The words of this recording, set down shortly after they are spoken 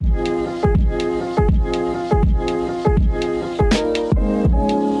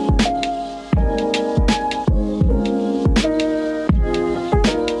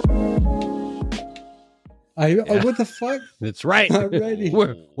What the fuck? That's right. Not ready.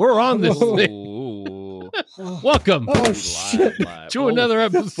 We're on this thing. Ooh. Welcome Oh, shit. to another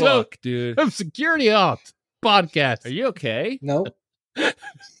episode Fuck, dude. of Security Opt podcast. Are you okay? No.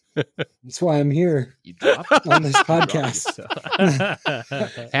 That's why I'm here You dropped on this podcast.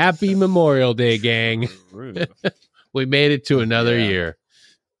 Happy Memorial Day, gang. Rude. We made it to another Yeah. year.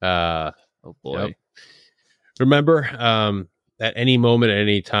 Oh boy. Yep. Remember, at any moment, at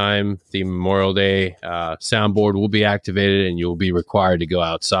any time, the Memorial Day soundboard will be activated and you'll be required to go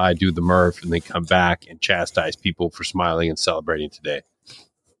outside, do the Murph, and then come back and chastise people for smiling and celebrating today.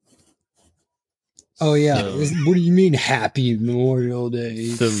 Oh, yeah. So- What do you mean, happy Memorial Day?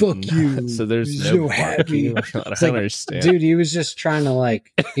 Fuck you. So there's There's no happy. I don't It's like, understand. Dude, he was just trying to,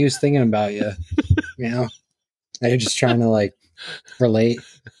 he was thinking about you. You know? They're just trying to, relate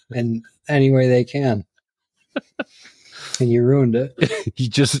in any way they can. And you ruined it.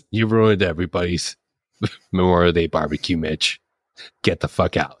 You ruined everybody's Memorial Day barbecue, Mitch. Get the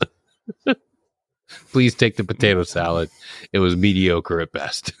fuck out. Please take the potato salad. It was mediocre at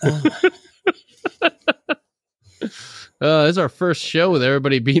best. This is our first show with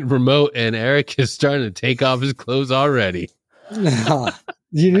everybody being remote, and Eric is starting to take off his clothes already.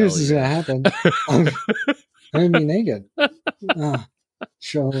 You knew this was going to happen. I'm going to be naked.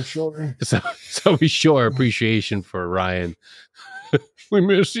 Shoulder. So we show our appreciation for Ryan. We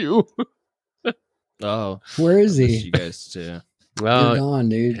miss you. Oh, Where is miss he? you guys too. You're Well, gone,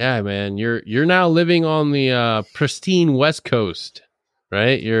 dude. yeah, man, you're now living on the pristine West Coast,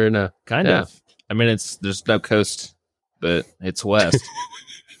 right? You're in a Kind Yeah. of. I mean, there's no coast, but it's west.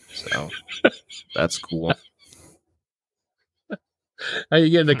 So that's cool. how you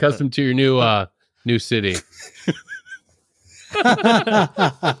getting accustomed to your new city?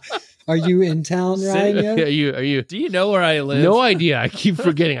 Are you in town, Ryan? Are Yet? you? Do you know where I live? No idea. I keep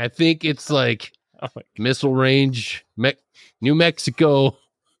forgetting. I think it's like Oh my Missile Range, New Mexico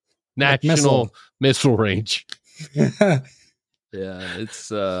National Missile Range. Yeah,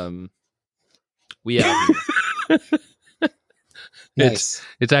 it's we out here. Nice.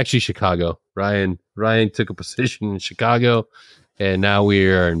 It's actually Chicago. Ryan took a position in Chicago, and now we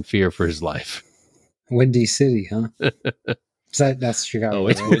are in fear for his life. Windy City, huh? That's Chicago. Oh,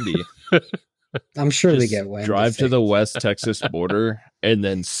 it's right? windy. I'm sure they Just get wind. drive if to they- the West Texas border and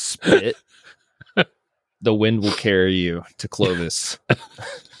then spit. The wind will carry you to Clovis.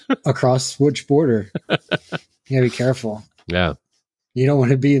 across which border. You gotta be careful. Yeah. You don't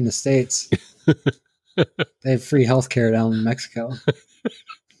want to be in the States. They have free healthcare down in Mexico.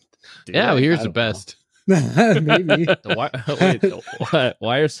 Dude, Yeah, well, I here's the don't best. Maybe.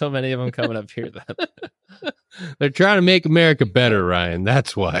 Why are so many of them coming up here then? They're trying to make America better, Ryan.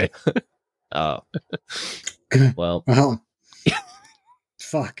 That's why. Oh. Well, Well,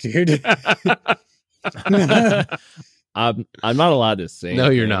 fuck, dude. I'm not allowed to say No,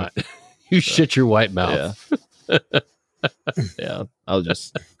 you're anything. not. You shut your white mouth. Yeah. Yeah. I'll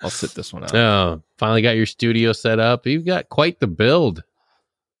sit this one out. Oh, finally got your studio set up. You've got quite the build.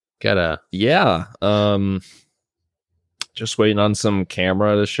 Yeah. Just waiting on some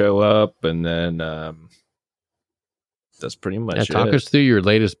camera to show up, and then that's pretty much Talk it. us through your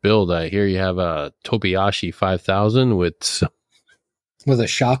latest build. I hear you have a Tobiashi 5000 with some... With a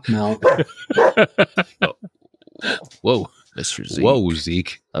shock mount. Whoa, Mr. Zeke. Whoa,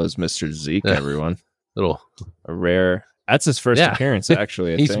 Zeke. That was Mr. Zeke, everyone. Little. A rare. That's his first Yeah. appearance,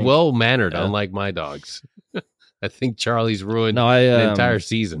 actually. I He's think. well mannered, Yeah. unlike my dogs. I think Charlie's ruined No, I an entire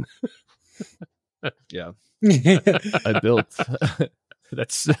season. yeah. I built.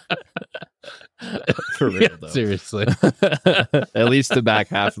 That's for real Yeah, though. seriously. At least the back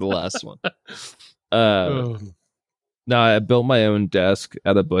half of the last one. No, I built my own desk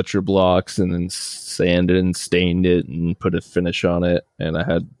out of butcher blocks and then sanded and stained it and put a finish on it. And I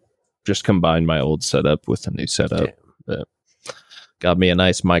had just combined my old setup with a new setup. But got me a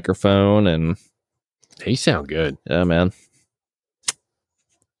nice microphone, and They sound good. yeah, man,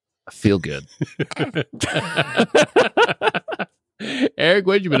 I feel good. Eric,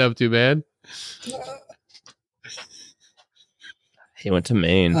 what you been up to, man? He went to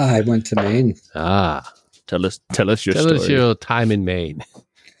Maine. I went to Maine. Tell us your Tell story. us your time in Maine.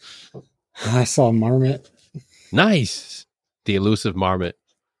 I saw a marmot. Nice. The elusive marmot.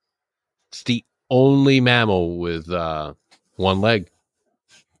 It's the only mammal with one leg.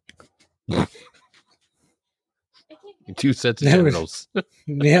 Two sets of That was- genitals.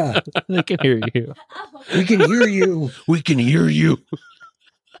 Yeah. I can hear you. We can hear you. We can hear you.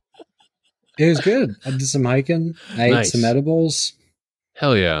 It was good. I did some hiking. I ate Nice. some edibles.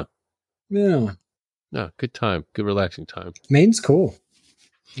 Hell yeah. Yeah. No, good time. Good relaxing time. Maine's cool.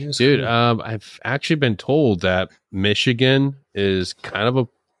 It was Dude, cool. I've actually been told that Michigan is kind of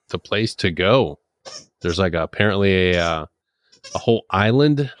the place to go. There's like apparently a whole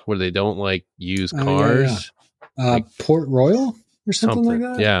island where they don't like use Oh, cars. yeah. Port Royal or something like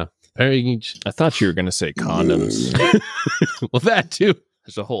that. Yeah. Apparently you can just- I thought you were going to say condoms. well, that too.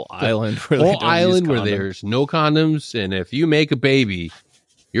 There's a whole island where Whole they don't island use where condoms. there's no condoms, and if you make a baby,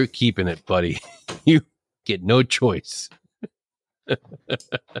 you're keeping it, buddy. You get no choice.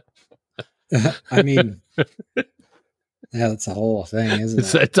 I mean, yeah, that's a whole thing, isn't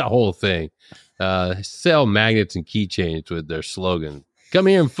it? It's a whole thing. Sell magnets and keychains with their slogan. Come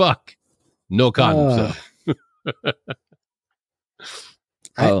here and fuck. No condoms.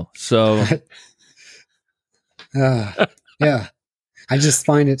 though. So Yeah. I just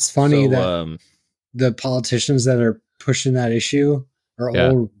find it's funny that um, the politicians that are pushing that issue are Yeah.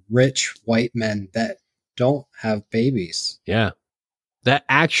 old, rich white men that don't have babies. Yeah. That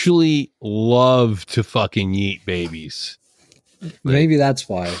actually love to fucking eat babies. Maybe that's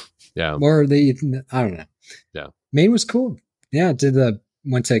why. Yeah. Or they, I don't know. Yeah. Maine was cool. Yeah.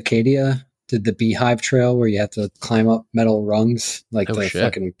 Went to Acadia, did the Beehive Trail where you have to climb up metal rungs. Like Oh, the shit.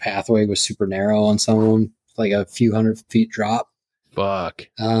 fucking pathway was super narrow on some of them, like a few 100 feet drop. Fuck.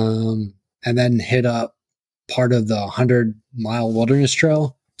 And then hit up part of the 100-mile wilderness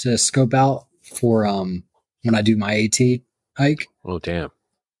trail to scope out for when I do my AT hike. Oh, damn.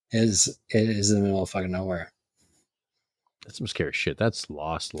 It is in the middle of fucking nowhere. That's some scary shit. That's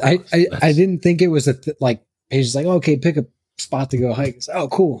lost. I That's- didn't think it was like Paige's like, okay, pick a spot to go hike. It's, oh,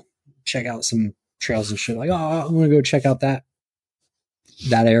 cool. Check out some trails and shit. Like, oh, I'm gonna go check out that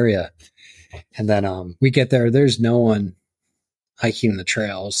area. And then we get there. There's no one hiking the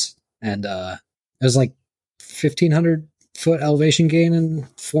trails, and it was like 1,500 foot elevation gain in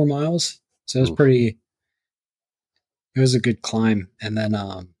 4 miles. So it was Oof. pretty. It was a good climb. And then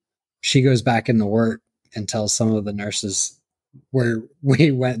she goes back into work and tells some of the nurses where we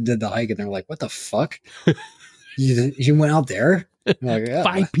went and did the hike, and they're like, "What the fuck? you went out there?" I'm like, yeah.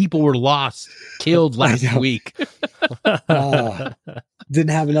 5 people were lost, killed last know. week. Didn't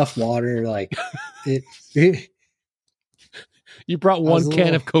have enough water. Like it You brought was one a can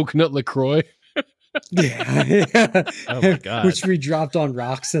little- of coconut LaCroix. yeah. Oh my God. Which we dropped on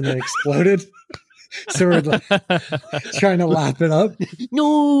rocks and it exploded. So we're like, trying to lap it up.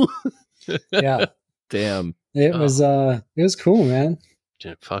 No. Yeah. damn. It was cool, man.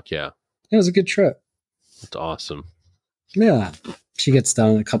 Fuck yeah. It was a good trip. That's awesome. Yeah. She gets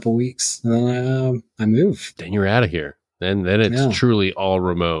done in a couple weeks. And then I move. Then you're out of here. Then it's Yeah. truly all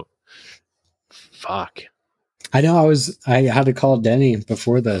remote. Fuck. I know I had to call Denny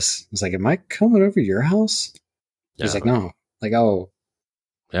before this. I was like, am I coming over to your house? He's Yeah. like, no. Like, oh,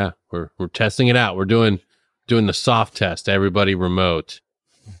 Yeah, we're testing it out. We're doing the soft test. Everybody remote,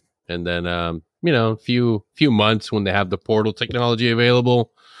 and then a few months when they have the portal technology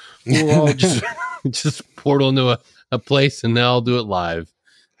available, we'll all just portal into a place and they'll do it live.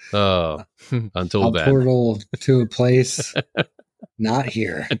 Until I'll then, portal to a place not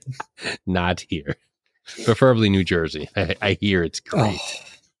here. not here. Preferably New Jersey. I hear it's great.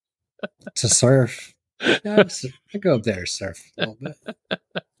 Oh, to surf. Yeah, I go up there to surf a little bit.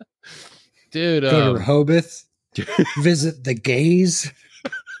 Dude. Go to Rehoboth. Visit the gays.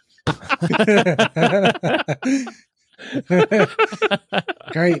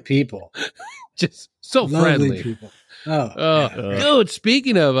 Great people. just so Lovely friendly. people. Oh, yeah. Dude,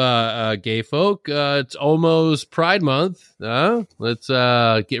 speaking of gay folk, it's almost Pride Month. Let's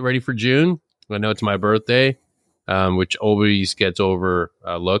get ready for June. I know it's my birthday, which always gets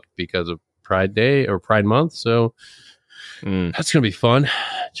overlooked because of Pride Day or Pride Month. So that's going to be fun.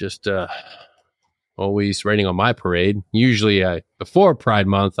 Just always raining on my parade. Usually before Pride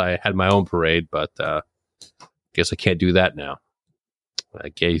Month, I had my own parade, but guess I can't do that now.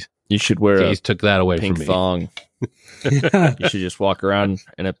 Gays You should wear a took that away pink from me. thong. You should just walk around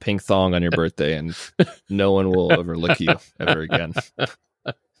in a pink thong on your birthday, and no one will overlook you ever again.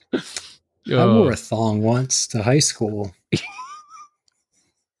 I wore a thong once to high school.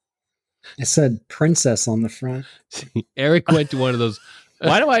 It said princess on the front. Eric went to one of those.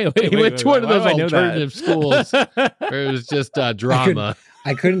 Why do I? He went to one of those alternative schools where it was just drama.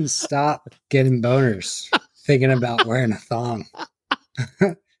 I couldn't stop getting boners thinking about wearing a thong.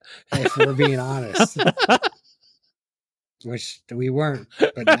 If we're being honest. Which we weren't,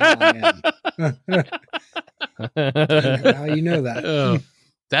 but now I am. Now you know that.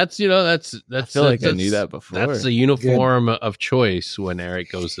 That's I feel like I knew that before. That's the uniform of choice when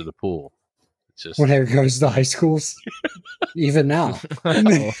Eric goes to the pool. It's just When Eric goes to high schools. Even now. Oh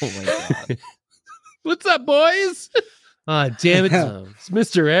my God. what's up, boys? Damn it. It's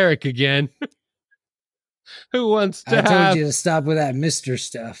Mr. Eric again. Who wants to I have... told you to stop with that Mr.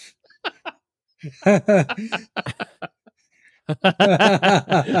 stuff.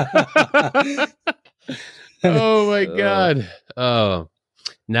 Oh my God. Oh,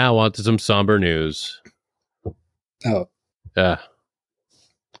 now on to some somber news. Oh,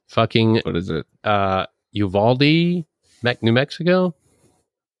 Fucking What is it? Uvalde, New Mexico?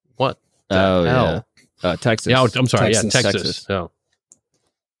 What the hell? Yeah. Texas. Yeah, I'm sorry. Texas. Yeah, Texas. Oh.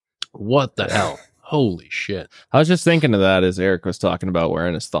 What the hell? Holy shit. I was just thinking of that as Eric was talking about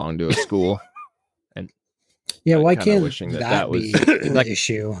wearing his thong to a school. yeah. Why kinda can't wishing that, that was- be the like-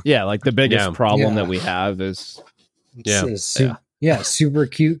 issue? Yeah, like the biggest Yeah. problem Yeah. that we have is Yeah. Yeah, super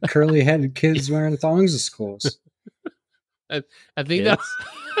cute curly headed kids wearing thongs to schools. I think kids.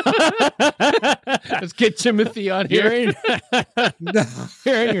 let's get Timothy on You're here.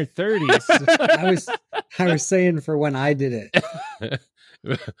 you're in your 30s. I was saying for when I did it,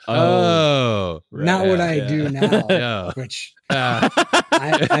 Oh. not what I yeah. do now. Yeah. Which Uh,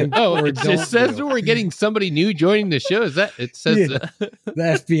 I'm oh, or it don't just says do. we're getting somebody new joining the show. Is that it says Yeah. The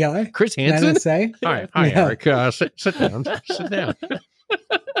FBI, Chris Hansen? NSA. Hi, Yeah. Eric. Sit down. Sit down.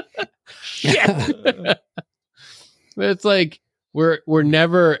 Shit. It's like we're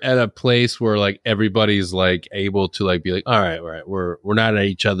never at a place where like everybody's like able to like be like, all right, we're not at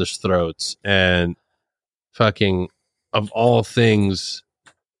each other's throats, and fucking of all things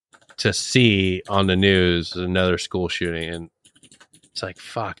to see on the news another school shooting, and it's like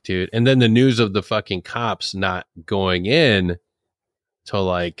fuck, dude. And then the news of the fucking cops not going in till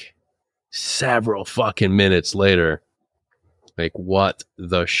like several fucking minutes later. Like what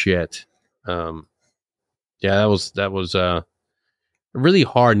the shit? Yeah, that was really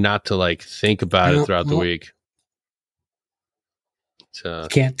hard not to like think about it throughout the week.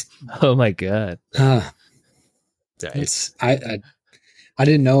 Can't. Oh my God. Yeah, It's I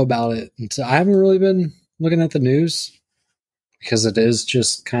didn't know about it, and so I haven't really been looking at the news because it is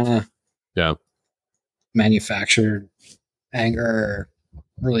just kind of Yeah. manufactured anger, or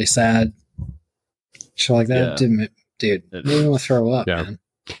really sad shit like that. Yeah. Dude, made me want to throw up. Yeah. Man.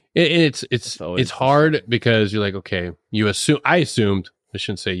 It's always hard because you're like, okay, I assumed, I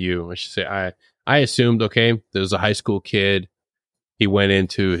shouldn't say you, I should say I assumed, okay, there's a high school kid. He went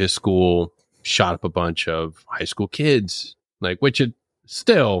into his school, shot up a bunch of high school kids, like, which is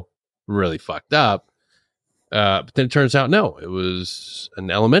still really fucked up. But then it turns out, no, it was an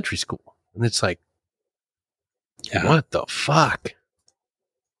elementary school. And it's like, Yeah. what the fuck?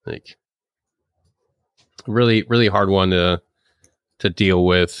 Like, really, really hard one to deal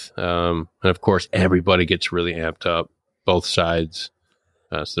with. And of course, everybody gets really amped up, both sides.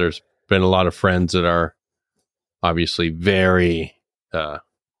 So there's been a lot of friends that are obviously very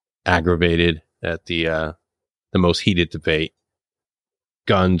aggravated at the most heated debate,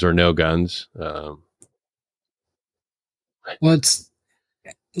 guns or no guns. Well, it's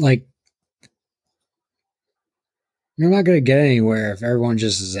like you're not going to get anywhere if everyone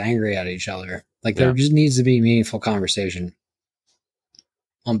just is angry at each other. Like there Yeah. just needs to be meaningful conversation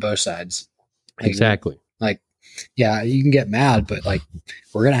on both sides. Like, Exactly. yeah, you can get mad, but like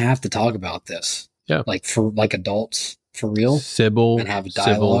we're gonna have to talk about this. Yeah. Like for like adults for real Civil and have a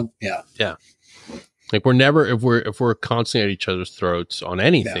civil. dialogue. Yeah. Like we're never, if we're constantly at each other's throats on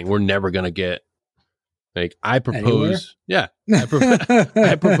anything, we're never gonna get. Like I propose,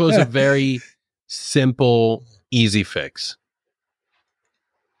 I propose a very simple, easy fix.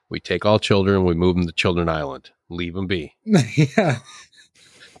 We take all children, we move them to Children Island, leave them be. Yeah.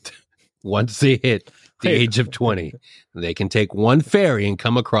 Once they hit the Hey. age of 20, they can take one ferry and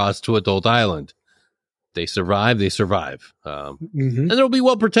come across to Adult Island. They survive, they survive. Mhm. And they'll be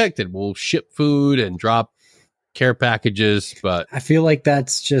well protected. We'll ship food and drop care packages, but I feel like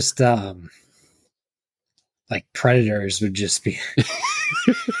that's just like predators would just be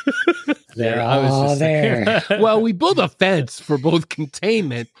they're I was all just there. well, we build a fence for both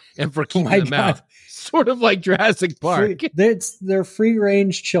containment and for keeping my them out. God. Sort of like Jurassic Park. They're free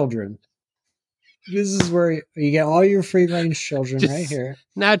range children. This is where you get all your free range children Just right here.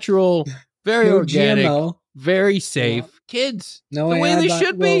 Natural, very No organic, GMO, very safe. Kids, no the way they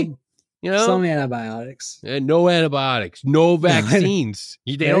should be. well, You know, some antibiotics. and no antibiotics, no vaccines.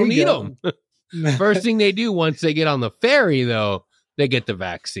 They There don't you need go. them. First thing they do once they get on the ferry, though, they get the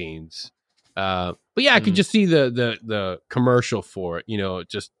vaccines. But yeah, I could just see the commercial for it. You know,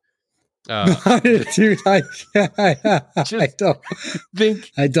 just Dude, I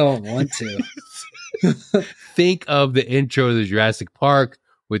think don't want to. think of the intro to the Jurassic Park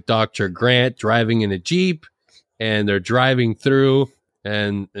with Dr. Grant driving in a Jeep, and they're driving through,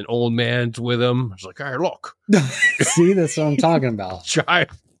 and an old man's with him. It's like, all right, look, See, that's what I'm talking about. child,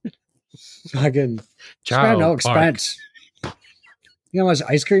 Fucking, it's got no park. expense. You know how much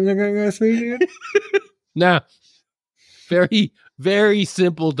ice cream they're gonna go through, dude? Nah, very, very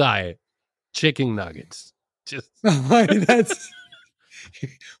simple diet. Chicken nuggets. Just That's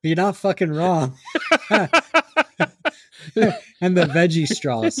you're not fucking wrong. And the veggie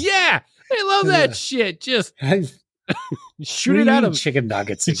straws. yeah, I love that Yeah. shit. Just Hey, shoot we it out need of chicken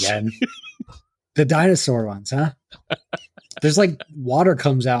nuggets again. The dinosaur ones, huh? There's like water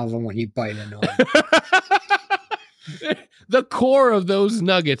comes out of them when you bite into them. the core of those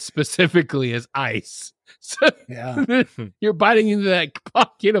nuggets specifically is ice. So Yeah. you're biting into that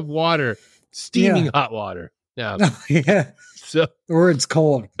pocket of water, steaming Yeah. hot water. Yeah. Yeah. So Or it's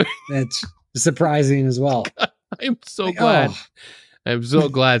cold. It's surprising as well. I'm so Like, glad. oh, I'm so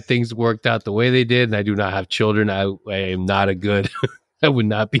glad things worked out the way they did, and I do not have children. I am not a good. I would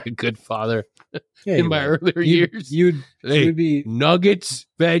not be a good father yeah, in you my would. earlier You'd- years. You'd Hey, be nuggets,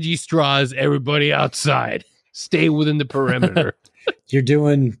 veggie straws, everybody outside. Stay within the perimeter. you're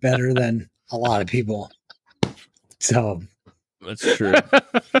doing better than a lot of people. So That's true.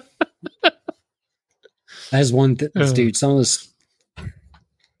 that's one thing, dude. Some of this, Yeah.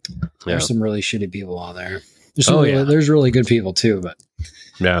 there's some really shitty people out there. Oh, yeah. There's really good people too, but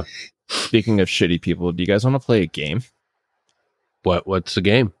Yeah. Speaking of shitty people, do you guys want to play a game? What's the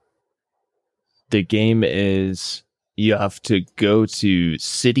game? The game is you have to go to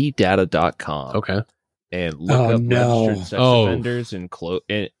citydata.com Okay. and look Oh, up no. registered sex Oh. offenders in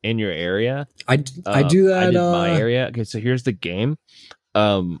your area. I do that. I did my area. Okay, so here's the game.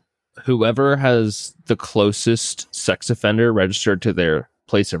 Whoever has the closest sex offender registered to their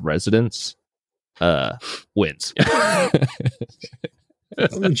place of residence wins.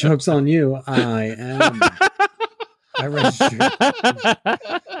 The joke's on you. I registered.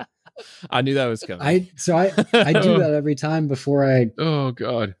 I knew that was coming. I do that every time before I Oh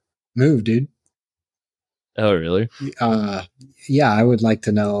God. move, dude. Oh, really? Yeah, I would like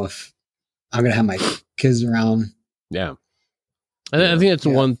to know if I'm gonna have my kids around. Yeah. I think that's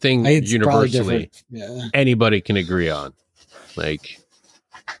the Yeah. one thing It's probably universally different. Yeah. anybody can agree on. Like,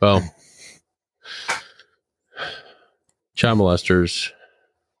 well, child molesters,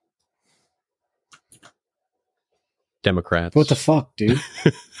 Democrats. What the fuck, dude?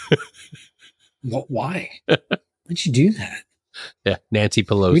 Why? Why'd you do that? Yeah, Nancy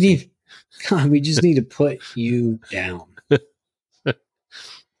Pelosi. We just need to put you down.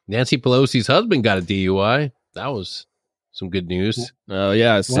 Nancy Pelosi's husband got a DUI. That was some good news. Oh,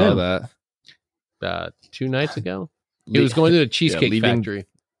 yeah, I saw Wow. that. 2 nights ago, he was going to the Cheesecake leaving- Factory.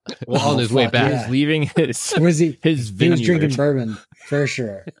 Well, Oh, on his way fuck, back. yeah. He was leaving his Was he? his He vineyard. was drinking bourbon for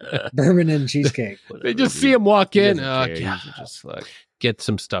sure. Bourbon and cheesecake. They just see him walk He in. doesn't care. Yeah, He's just like, get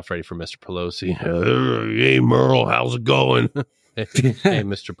some stuff ready for Mr. Pelosi. Hey, Merle, how's it going? Hey,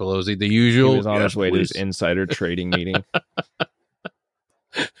 Mr. Pelosi, the he usual. was on Yes, his way to his please. insider trading meeting.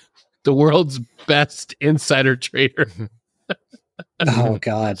 The world's best insider trader. Oh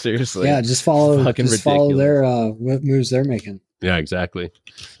God. Seriously. Yeah, just follow Fucking their what moves they're making. Yeah, exactly.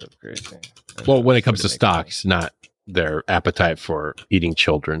 So crazy. Well, when it comes to Make stocks, not their appetite for eating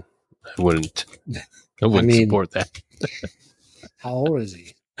children. I wouldn't mean- support that. How old is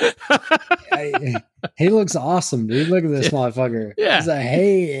he? He looks awesome, dude. Look at this motherfucker. Yeah. He's like,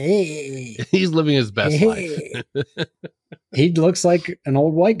 hey. He's living his best life. Hey. He looks like an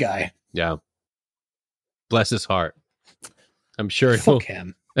old white guy. Yeah. Bless his heart. I'm sure he'll, Fuck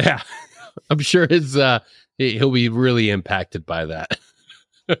him. yeah. I'm sure he'll be really impacted by that.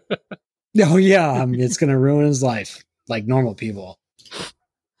 Oh yeah, it's gonna ruin his life like normal people.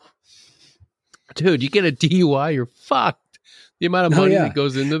 Dude, you get a DUI, you're fucked. The amount of Oh, money yeah. that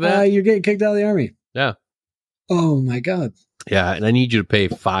goes into that. You're getting kicked out of the army. Yeah. Oh my God. Yeah, and I need you to pay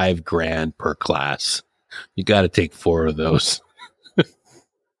 $5,000 per class. You got to take 4 of those.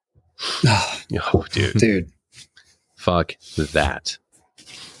 Oh, dude. Dude. Fuck that.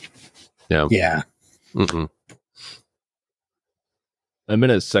 No. Yeah. Mm-mm. I'm in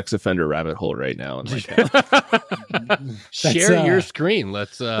a sex offender rabbit hole right now. In my town. Share your screen.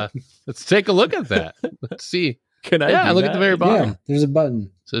 Let's take a look at that. Let's see. Can I? Yeah, do look at the that? very bottom. Yeah. There's a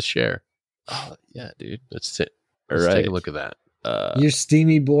button. It says share. Oh, yeah, dude. Let's take All take right. a look at that. You're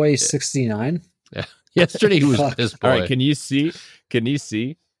Steamy Boy 69. Yesterday he was Fuck. this All boy. right. Can you see? Can you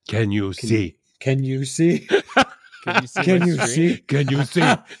see? Can you see? Can you see? Can you see? Can my you screen? see? Can you see?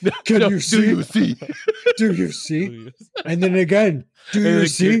 Can No, you do see? you see? Do you see? And then again, do And you again.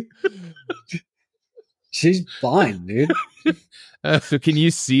 see? She's blind, dude. So can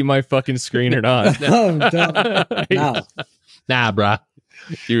you see my fucking screen or not? No, don't. No. Nah, bruh.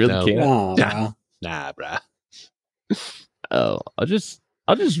 You really No. can't. Oh, Yeah. well. Nah, bruh. Oh, I'll just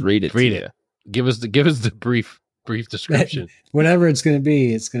read it. Read to it. you. Give us the brief description. Whatever it's going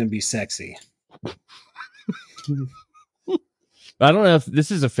to be sexy. I don't know if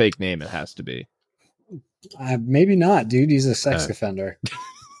this is a fake name. It has to be. Maybe not, dude. He's a sex offender.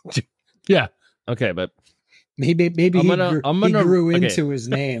 Yeah. Okay, but Maybe I'm he gonna- grew okay. into his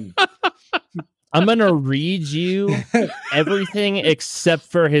name. I'm gonna read you everything except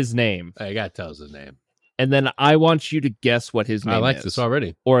for his name, I gotta tell us his name. and then I want you to guess what his name I like is. this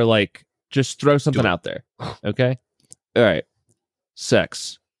already. Or like just throw something it. out there. Okay. All right.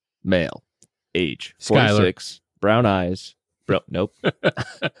 Sex, male, age, Skylar. 46, brown eyes. Nope.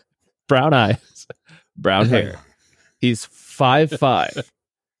 Brown eyes, brown hair. He's 5'5",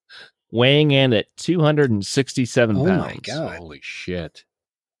 weighing in at 267 Oh pounds. my God. Holy shit.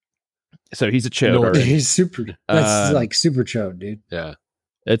 So he's a chode. No, already. He's super. That's Um, like super chode, dude. Yeah.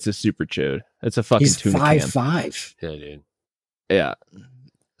 It's a super chode. It's a fucking He's tuna can. 5'5". Yeah, dude. Yeah.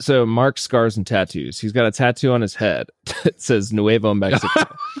 So Mark scars and tattoos. He's got a tattoo on his head. It says Nuevo Mexico.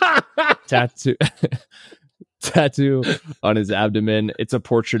 Tattoo on his abdomen. It's a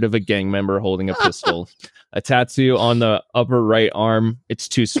portrait of a gang member holding a pistol. A tattoo on the upper right arm. It's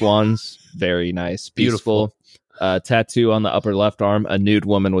 2 swans. Very nice. Beautiful. Tattoo on the upper left arm. A nude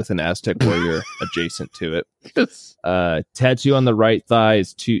woman with an Aztec warrior adjacent to it. Tattoo on the right thigh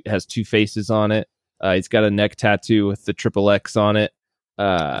has 2 faces on it. He's got a neck tattoo with the triple X on it.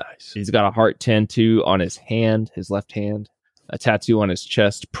 Nice. He's got a heart tattoo on his hand, his left hand. A tattoo on his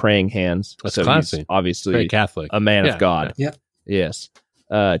chest, praying hands. That's so classy. he's obviously Very Catholic. a man Yeah, of God. yeah. Yes.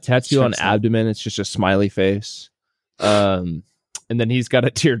 Tattoo on Strikes out. abdomen. It's just a smiley face. And then he's got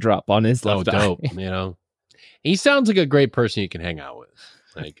a teardrop on his Oh, left eye. dope. You know, he sounds like a great person you can hang out with.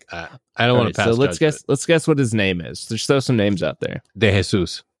 Like, I don't want to pass. So let's judgment. guess what his name is. There's throw some names out there. De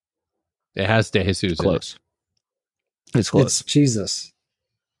Jesus. It has De Jesus. in it. Close. It's close. It's Jesus.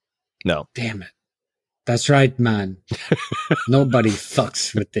 No. Damn it. That's right, man. Nobody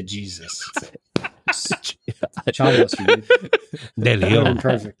fucks with the Jesus. Chavos, you dude. De You're Leon.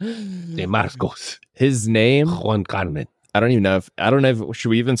 perfect. De Marcos. His name, Juan Carmen. I don't even know if should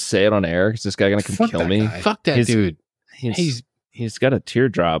we even say it on air? Is this guy gonna come Fuck kill that me? guy. Fuck that His- dude. He's got a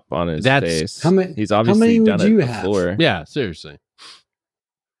teardrop on his That's- face. How many- He's how obviously many done would it you have? before. Yeah, seriously.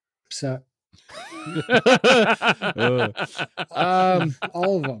 So, Um.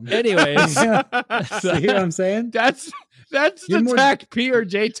 all of them. Anyways, See what I'm saying? That's You're the more- tech P or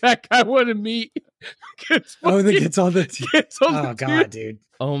J tech I want to meet. Gets Oh, that fucking- gets on the. gets on Oh the God, dude!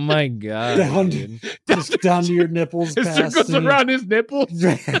 oh my god, Down- dude. Just down to your nipples. It past circles and- around his nipples.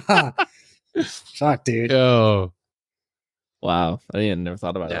 Fuck, dude. Oh, Wow, I didn't never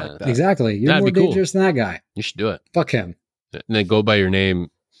thought about it Yeah. like that. Exactly. You're That'd more be cool. dangerous than that guy. you should do it. Fuck him. And then go by your name.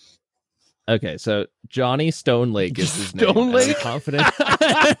 Okay, so Johnny Stone Lake is his name. Stone and Lake? I'm confident,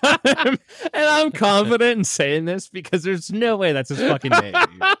 and I'm confident in saying this because there's no way that's his fucking name.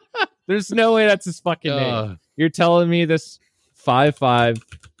 Dude. There's no way that's his fucking name. Uh, You're telling me this 5'5",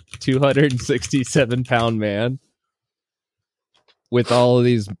 267-pound man with all of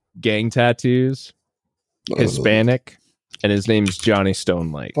these gang tattoos, Hispanic, and his name's Johnny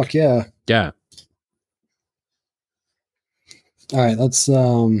Stone Lake. Fuck yeah. yeah. All right, let's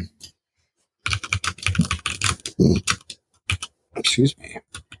excuse me.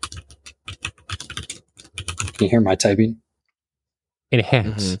 Can you hear my typing?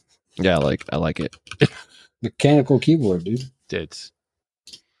 Enhance. Mhm. Yeah, I like it. Mechanical keyboard, dude. It's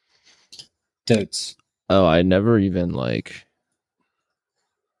Totes. Oh, I never even like.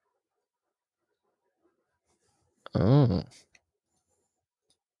 Oh,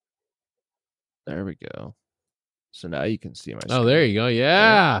 there we go. So now you can see my. oh, there you go.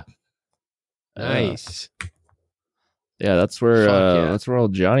 Yeah. Uh, Nice. Yeah, that's where Fuck yeah. that's where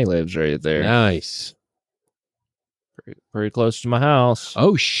old Johnny lives, right there. Nice. Pretty close to my house.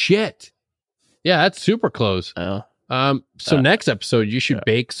 Oh shit. Yeah, that's super close. Oh, So Uh, next episode, you should yeah.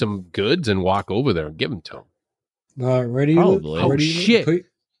 bake some goods and walk over there and give them to him. Where do you Probably. Where Oh, do you shit. put-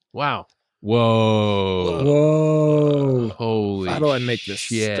 Wow. Whoa. Whoa. Holy how do I make this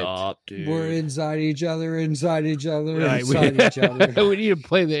shit. stop, dude? We're inside each other, inside each other, Right, inside each other. we need to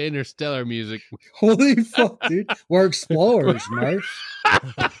play the Interstellar music. Holy fuck, dude. We're explorers, Murph.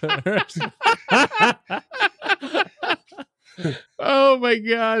 Oh my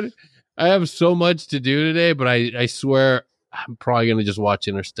god. I have so much to do today, but I swear I'm probably gonna just watch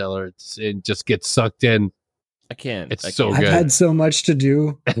Interstellar. It just gets sucked in. I can't. It's I so can't. I've good. had so much to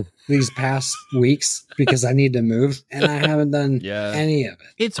do these past weeks because I need to move, and I haven't done Yeah. any of it.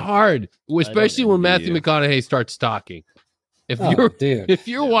 It's hard, especially when envy Matthew you. McConaughey starts talking. if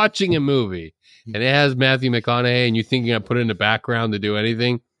you're watching a movie and it has Matthew McConaughey and you think you're gonna put it in the background to do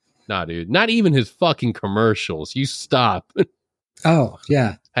anything, nah, dude. Not even his fucking commercials. You stop. Oh,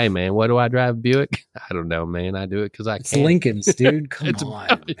 yeah. Hey, man, why do I drive a Buick? I don't know, man. I do it because I It's can. Lincoln's, dude. Come It's on,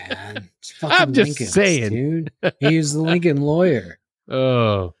 man. It's fucking I'm just Lincoln's, saying. dude. He's the Lincoln lawyer.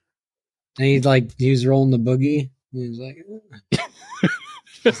 Oh, And he was rolling the boogie. And he was like,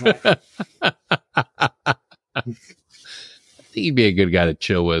 I think he'd be a good guy to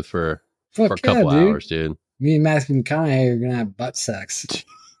chill with for fuck a couple yeah, dude. hours, dude. Me and Matthew McConaughey are going to have butt sex.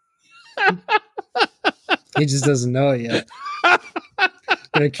 He just doesn't know it yet.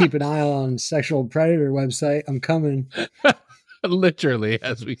 Gotta keep an eye on Sexual Predator website. I'm coming. Literally,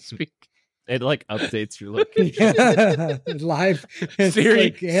 as we speak. It like updates your location. Live. It's Siri,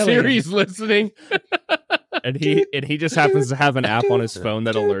 like Alien. Siri's listening. and he just happens to have an app on his phone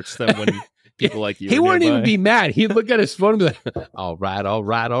that alerts them when people like you. He are wouldn't even nearby. be mad. He'd look at his phone and be like, all right, all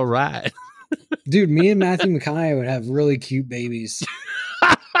right, all right. Dude, me and Matthew McConaughey would have really cute babies.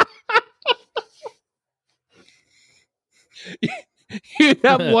 You'd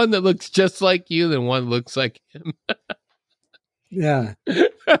have one that looks just like you, then one looks like him. Yeah. You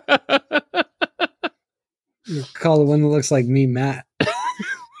call the one that looks like me, Matt.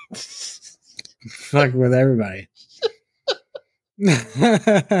 Fuck with everybody.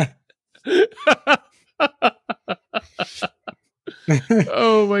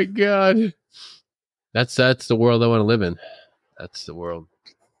 Oh my god. That's the world I want to live in. That's the world.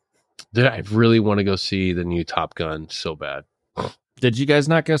 Dude, I really want to go see the new Top Gun so bad. Did you guys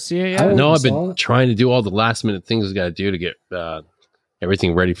not go see it yet? I No, I've saw been it. trying to do all the last minute things I got to do to get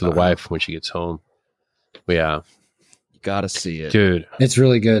everything ready for the wife when she gets home. But yeah, You gotta see it. dude. It's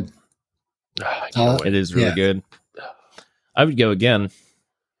really good. I can't It wait. is really Yeah. good. I would go again.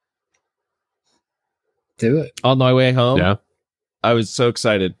 Do it. On my way home, Yeah. I was so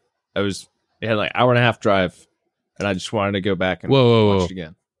excited. It had like hour and a half drive, and I just wanted to go back and Whoa, whoa, watch whoa. it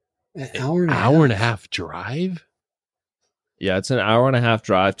again. An hour and a Hour and a half. half drive? Yeah, it's an hour and a half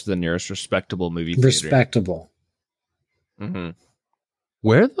drive to the nearest respectable movie theater. Respectable. Mhm.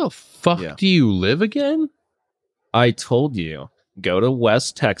 Where the fuck Yeah. do you live again? I told you, go to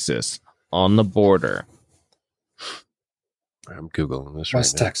West Texas on the border. I'm Googling this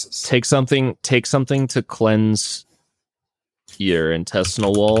West right now. Texas. Take something to cleanse your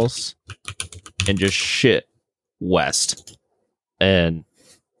intestinal walls, and just shit west. And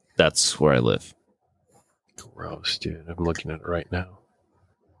that's where I live. Gross, dude. I'm looking at it right now.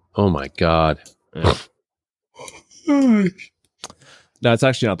 Oh my god. Yeah. No, it's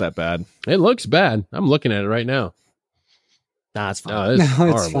actually not that bad. It looks bad. I'm looking at it right now. Nah, it's fine. No, No, it's it's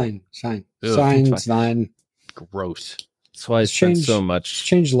horrible. fine. It's fine. Ugh, It's fine. it's It's fine. Gross. That's why I It's spent changed- so Just much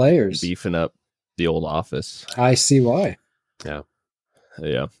change layers. beefing up the old office. I see why. Yeah.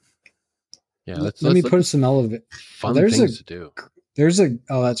 Yeah, let's Let me look put at some elevator. fun there's things to do. There's a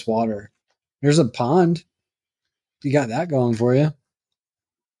that's water. There's a pond. You got that going for you.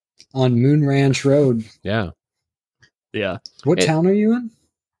 On Moon Ranch Road. Yeah. Yeah. What It- town are you in?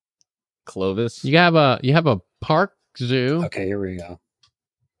 Clovis. You have a park zoo. Okay, here we go.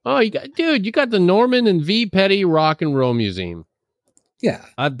 Oh, you got the Norman and V. Petty Rock and Roll Museum. Yeah.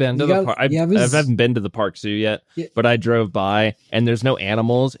 I've been to You the got- park. I yeah, this- haven't been to the park zoo yet, Yeah. but I drove by and there's no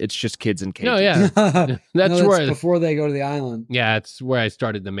animals. It's just kids in cages. No, yeah. that's That's where before they go to the island. yeah, it's where I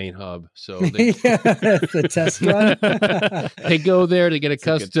started the main hub. So they, The test run. they go there to get It's a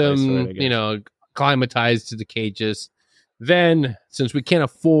good place for it, I accustomed, guess. acclimatized to the cages. Then, since we can't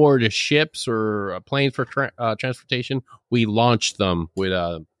afford ships or a plane for transportation, we launched them with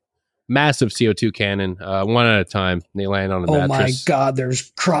a massive CO2 cannon, one at a time. They land on a Oh my mattress. god, there's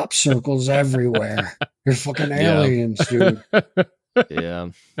crop circles everywhere. You're fucking Yeah. aliens, dude. Yeah.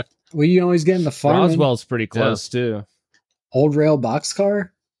 Well, you always get in the farm. Roswell's pretty close too. Old rail boxcar.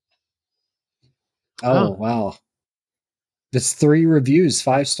 Oh Oh. wow. It's 3 reviews,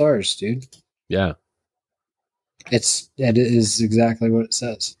 5 stars, dude. Yeah. It is exactly what it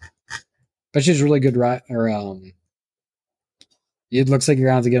says. But she's really good ride or it looks like you're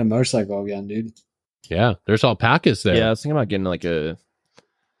gonna have to get a motorcycle again, dude. Yeah. There's alpacas there. Yeah, I was thinking about getting like a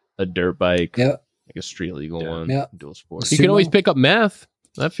dirt bike, Yeah. like a street legal Yeah. one, Yeah. dual sport. You can always Sumo. pick up meth.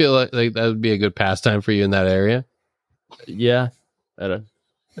 I feel like that would be a good pastime for you in that area. Yeah,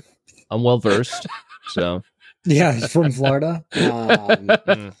 I'm well versed, so Yeah, he's from Florida.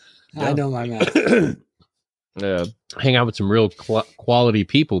 mm, I know my math. yeah. Hang out with some real quality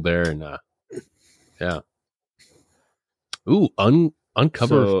people there, and yeah. Ooh,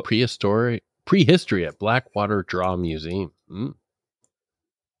 uncover So- prehistory at Blackwater Draw Museum. Mm.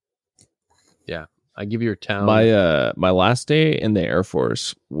 Yeah, I give your town. My last day in the Air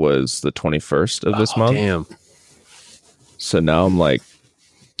Force was the 21st of this month. Damn. So now I'm like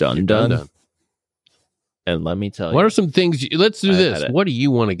You're done. And let me tell What you, are some things? Let's do I've this. had it. What do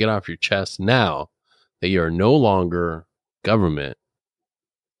you want to get off your chest now that you are no longer government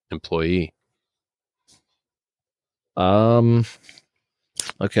employee?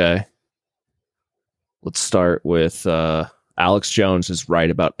 Okay. Let's start with Alex Jones is right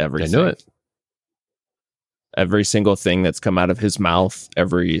about everything. I knew it. Every single thing that's come out of his mouth,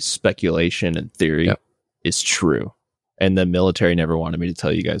 every speculation and theory is true. And the military never wanted me to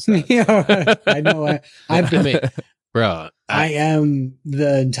tell you guys that. Yeah, I know. Bro, I am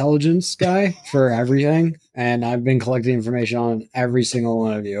the intelligence guy for everything, and I've been collecting information on every single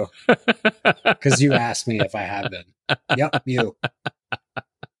one of you because you asked me if I have been. Yep, you.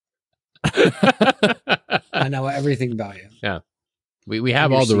 I know everything about you. Yeah, we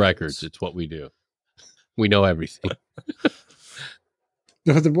have Your all the secrets. records. It's what we do. We know everything.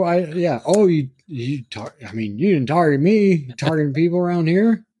 The boy, yeah. Oh, you you didn't target me. You targeting people around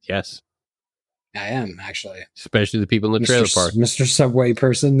here. Yes, I am actually. especially the people in the trailer park. Mr. Subway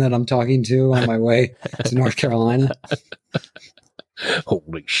person that I'm talking to on my way to North Carolina.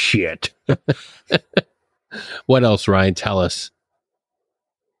 Holy shit! What else, Ryan? Tell us.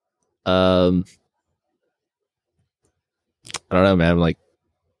 I don't know, man. Like,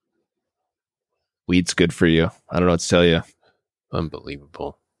 weed's good for you. I don't know what to tell you.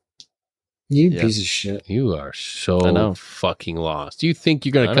 Unbelievable. You Yeah. piece of shit. You are I so know. fucking lost. Do you think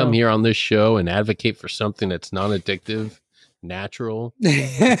you're going I to come know. here on this show and advocate for something that's non-addictive, natural?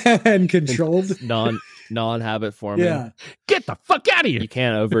 And controlled. Non-habit forming. Yeah. Get the fuck out of here. You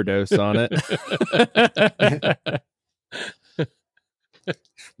can't overdose on it.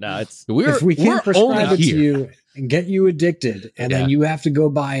 No, it's If we can't we're only prescribe it to here. you and get you addicted, and Yeah. then you have to go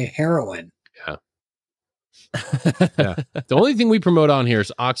buy heroin. The only thing we promote on here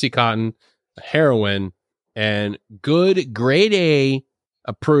is Oxycontin, heroin, and good grade A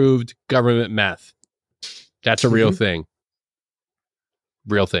approved government meth. That's a real thing.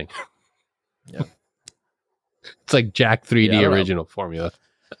 Real thing. Yeah. It's like Jack 3D Yeah, I don't know. original formula.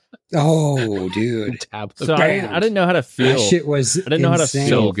 Oh, dude. Tablet. so Damn. I didn't know how to feel. That shit was I didn't know how to insane.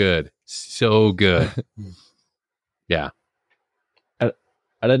 So good. So good.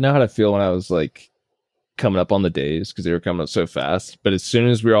 I didn't know how to feel when I was like coming up on the days because they were coming up so fast. But as soon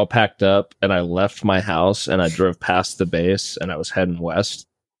as we were all packed up and I left my house and I drove past the base and I was heading west,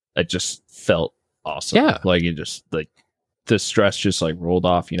 I just felt awesome. Yeah. Like it just like the stress just like rolled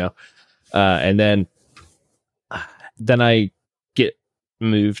off, you know? And then I get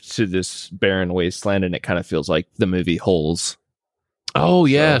moved to this barren wasteland and it kind of feels like the movie Holes. Oh,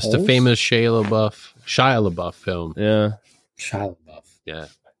 yes. The Holes? famous Shia LaBeouf film. Yeah. Shia LaBeouf. Yeah.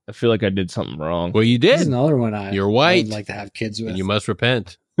 I feel like I did something wrong. Well, you This is did. another one You're I white. would like to have kids with. And you must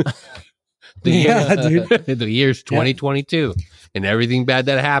repent. Yeah, dude. The year's 2022. And everything bad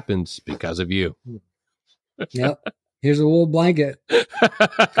that happens because of you. Yep. Here's a wool blanket.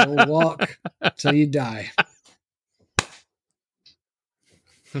 Go walk till you die.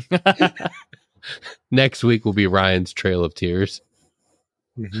 Next week will be Ryan's Trail of Tears,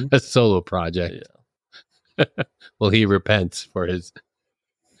 Mhm. a solo project. Well, he repents for his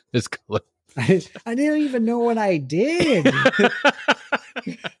color. I didn't even know what I did.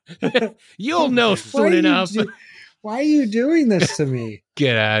 You'll know Why soon are you enough. why are you doing this to me?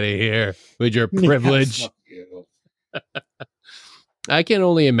 Get out of here with your privilege. Yeah, fuck you. I can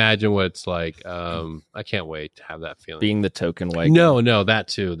only imagine what it's like. I can't wait to have that feeling. Being the token white No, that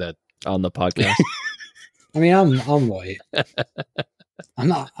too. That on the podcast. I mean, I'm white. I'm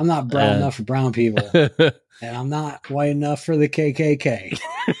not brown enough for brown people, and I'm not white enough for the KKK.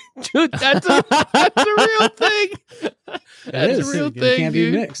 dude, that's a real thing. It That's is. a real It thing, can't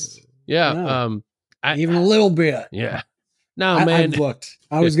dude. be mixed, Yeah. No. I, even a little bit. yeah. No, I've man. looked.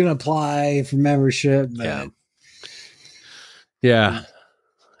 I was gonna apply for membership, but Yeah.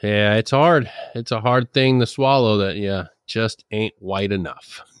 Yeah. It's hard. It's a hard thing to swallow that, just ain't white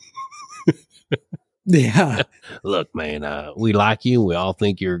enough. yeah. Look, man, we like you. We all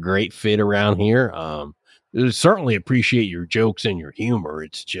think you're a great fit around here. We certainly appreciate your jokes and your humor.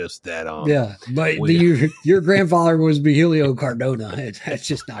 It's just that, Yeah, but we- your grandfather was Vigilio Cardona. It's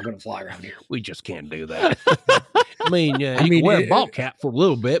just not going to fly around here. we just can't do that. I mean, you I mean, can wear a it- ball cap for a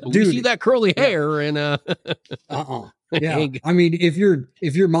little bit, but Dude, we see that curly hair and, Yeah, I mean, if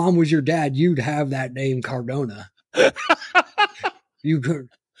your mom was your dad, you'd have that name Cardona. You could.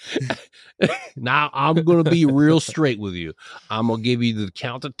 now I'm going to be real straight with you. I'm going to give you the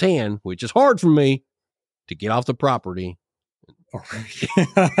count of 10, which is hard for me to get off the property.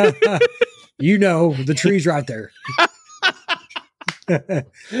 You know, the tree's right there.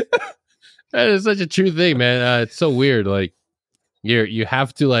 That is such a true thing, man. It's so weird. Like you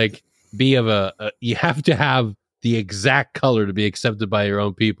have to like be of you have to have the exact color to be accepted by your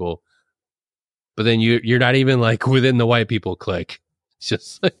own people. But then you're not even like within the white people clique. It's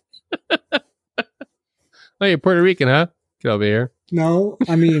just like, oh, you're Puerto Rican, huh? Get over here. No,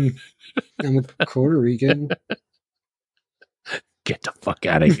 I mean, I'm a Puerto Rican. Get the fuck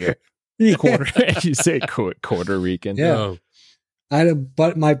out of here. Yeah. You say Puerto Rican. Yeah. Oh,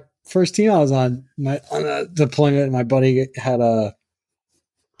 But my first team I was on a deployment, my buddy had a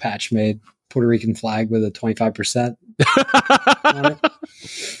patch made, Puerto Rican flag with a 25% on it.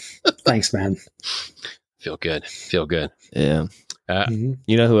 Thanks, man. Feel good. Feel good. Yeah. Mhm.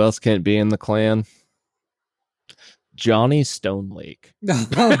 You know who else can't be in the clan? Johnny Stone Lake.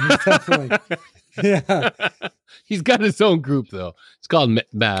 Definitely. Yeah. He's got his own group though. It's called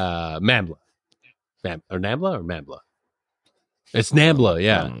Mambla. Nambla or Mambla? It's Nambla, I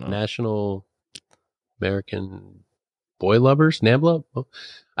yeah. don't know. National American Boy Lovers, Nambla. Oh,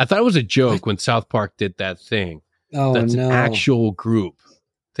 I thought it was a joke when South Park did that thing. Oh, That's no. an actual group.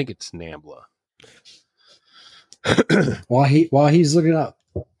 I think it's Nambla. While he's looking up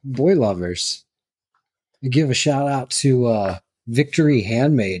boy lovers, I give a shout out to Victory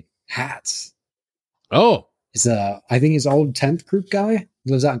Handmade Hats. Oh, He's I think he's old 10th group guy.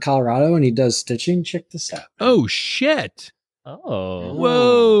 He lives out in Colorado and he does stitching. Check this out. oh shit. Oh.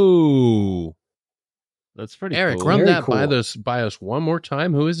 Whoa. That's pretty Eric, cool. run Very that cool. by us one more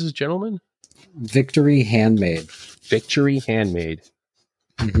time. Who is this gentleman? Victory Handmade. Victory Handmade.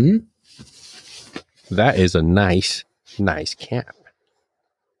 Mm-hmm. That is a nice cap.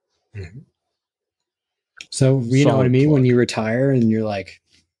 So you know what I Solid mean when plug. you retire and you're like,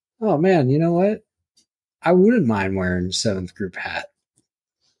 oh man, you know what? I wouldn't mind wearing a 7th group hat.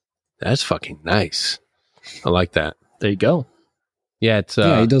 That's fucking nice. I like that. There you go. Yeah, it's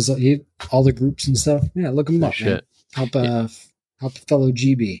Yeah, he does all the groups and stuff. Yeah, look him no up, man. shit. Help a fellow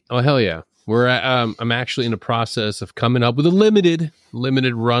GB. Oh hell yeah. We're I'm actually in the process of coming up with a limited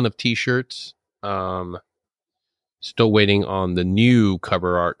run of t-shirts. Still waiting on the new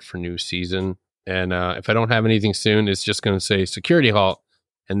cover art for new season. And if I don't have anything soon, it's just going to say security halt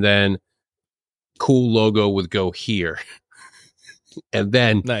and then cool logo would go here. And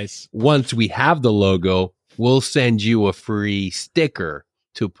then Nice. once we have the logo, we'll send you a free sticker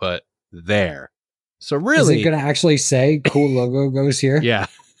to put there. So Is really, it going to actually say cool logo goes here? yeah.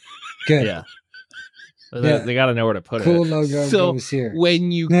 Good. Yeah. Yeah. They got to know where to put Cool it. logo So goes here.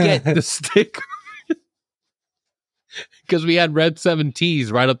 when you get the sticker, because we had Red 7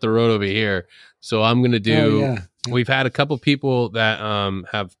 Tees right up the road over here. So I'm going to do, Oh, yeah. we've had a couple people that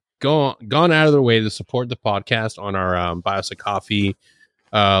have gone out of their way to support the podcast on our Buy Us a Coffee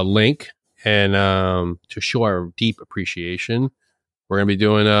link and to show our deep appreciation. We're going to be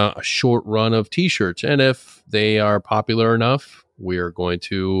doing a short run of t-shirts. And if they are popular enough, we are going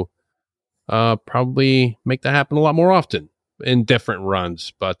to probably make that happen a lot more often in different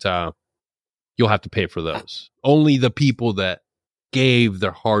runs. But you'll have to pay for those. Only the people that gave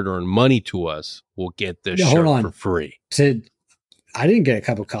their hard-earned money to us will get this Yeah, hold shirt on. for free. I didn't get a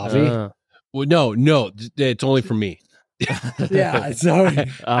cup of coffee. Well, no, it's only for me. Yeah, so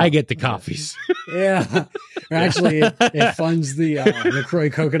I get the coffees. yeah. Actually, it funds the LaCroix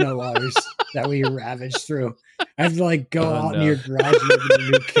coconut waters that we ravage through. I have to like go out in your garage and open a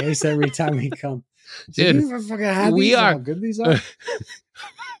new case every time we come. Dude, you ever fucking had we these? are- How good these are?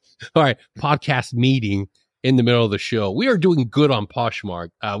 All right, podcast meeting in the middle of the show. We are doing good on Poshmark.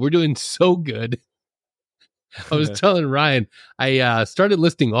 We're doing so good. I was telling Ryan, I started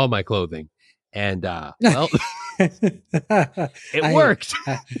listing all my clothing, and well, it worked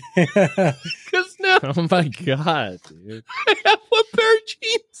because now Oh my god, dude. I have one pair of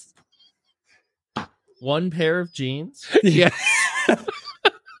jeans. One pair of jeans? Yeah,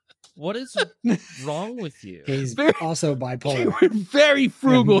 What is wrong with you? He's Very- also bipolar. we're very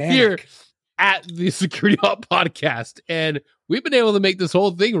frugal Manic. here at the Security Hot Podcast, and we've been able to make this whole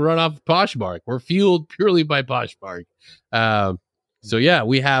thing run off Poshmark. We're fueled purely by Poshmark. So yeah,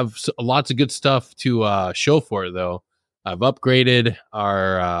 we have lots of good stuff to show for it, though. I've upgraded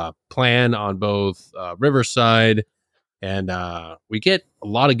our plan on both Riverside, and we get a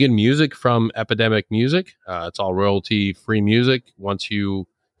lot of good music from Epidemic Music. It's all royalty-free music. Once you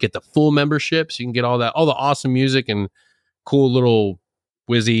get the full memberships, you can get all the awesome music and cool little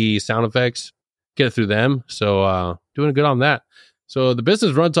whizzy sound effects. Get it through them. So doing good on that. So the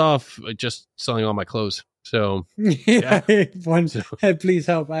business runs off just selling all my clothes. So Yeah. Hey, please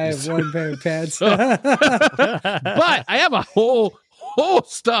help. I have one pair of pants. but I have a whole whole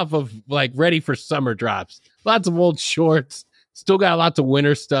stuff of like ready for summer drops. Lots of old shorts. Still got lots of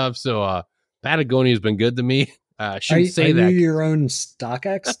winter stuff. So Patagonia's been good to me. Shouldn't say that. Are you your own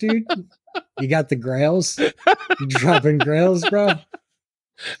StockX, dude? You got the grails? You dropping grails, bro?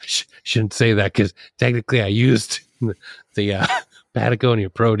 Shouldn't say that because technically I used the Patagonia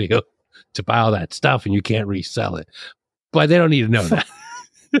Pro Deal to buy all that stuff and you can't resell it. But they don't need to know that.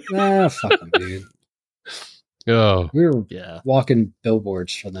 Nah, fuck them, dude. Oh, We were Yeah. walking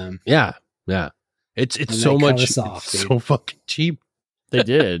billboards for them. yeah. It's And so they cut much, us off, it's dude. so fucking cheap. They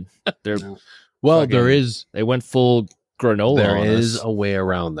did. They're No. Well, Fucking- they went full granola. is a way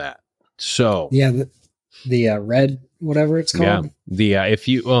around that. So Yeah, the red, whatever it's called.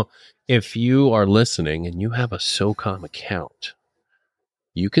 if you are listening and you have a SOCOM account,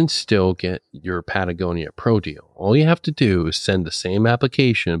 you can still get your Patagonia Pro Deal. All you have to do is send the same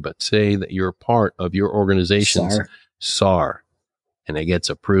application, but say that you're part of your organization's SAR. SAR, and it gets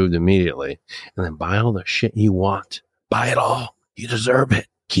approved immediately. And then buy all the shit you want. Buy it all. You deserve it.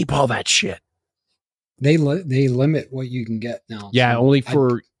 Keep all that shit. They limit what you can get now. Yeah, So only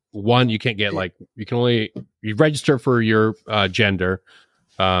for one. You can't get you register for your gender.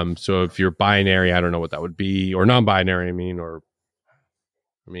 So if you're binary, I don't know what that would be, or non-binary. I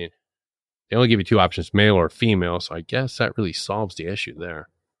mean, they only give you two options, male or female. So I guess that really solves the issue there.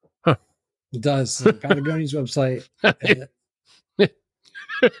 it does. Patagonia's website.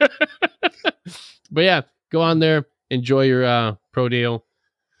 But yeah, go on there, enjoy your Pro Deal.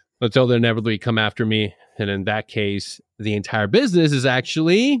 Until they inevitably come after me. And in that case, the entire business is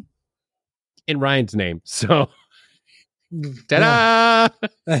actually in Ryan's name. So, ta-da!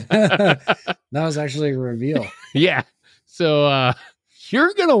 That was actually a reveal. Yeah. So,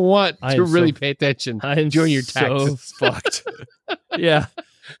 you're going to want I to am really so- pay attention I'm during your so taxes. fucked. Yeah.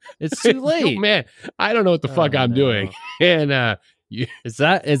 It's too late. Man, I don't know what the fuck Oh, I'm no. doing. And Is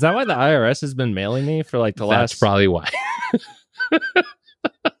that why the IRS has been mailing me for like the that's last probably why.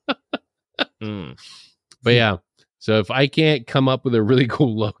 Mm. But yeah, so if I can't come up with a really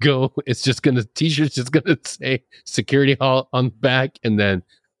cool logo, it's just gonna t-shirt's just gonna say Security Hall on the back, and then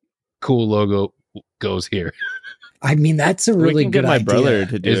cool logo goes here. I mean, that's a We really can good get my idea. brother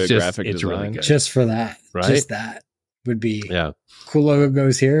to do It's a just- graphic it's really design. good. Just for that. Right? Just that would be Yeah, cool. Logo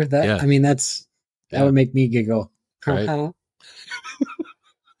goes here. That Yeah. I mean, that Yeah. would make me giggle. Right.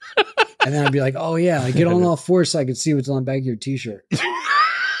 And then I'd be like, oh yeah, like, get on all fours so I can see what's on the back of your t-shirt.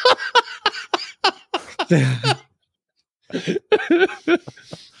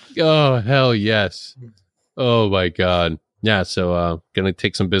 oh hell yes. Oh my god. Yeah, so gonna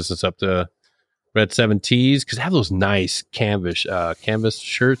take some business up to Red 7 Tees because they have those nice canvas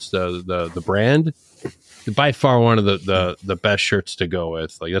shirts. The brand, by far one of the best shirts to go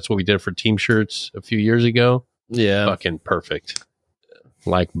with. Like that's what we did for team shirts a few years ago. Yeah. Fucking perfect,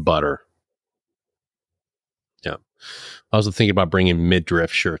 like butter. Yeah, I was thinking about bringing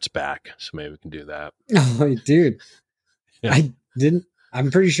midriff shirts back, so maybe we can do that. Oh, dude. Yeah. I didn't. I'm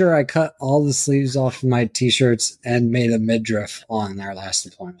pretty sure I cut all the sleeves off of my t-shirts and made a midriff on our last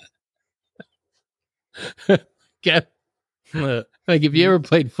deployment. Yeah. Like if you ever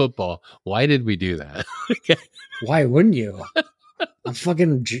played football, why did we do that? Why wouldn't you? I'm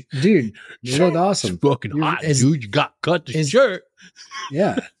fucking dude. You look awesome. It's fucking You're- hot, is- dude. You got cut the is- shirt.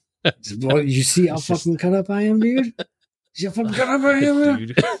 Yeah. Well, you see how It's just- fucking cut up I am, dude? See how fucking cut up I am? man?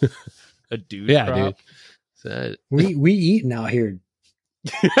 Dude. A dude. Yeah, prop. dude. So- We eating out here.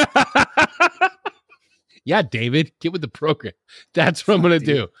 yeah, David, get with the program. That's what I'm gonna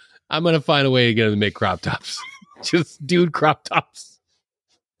do. I'm gonna find a way to get them to make crop tops. Just dude crop tops.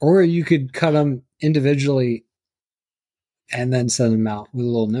 Or you could cut them individually and then send them out with a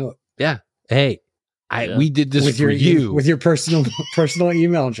little note. Hey, Yeah. we did this with for your you. with your personal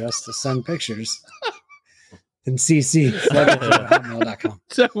email address to send pictures. And CC hotmail.com.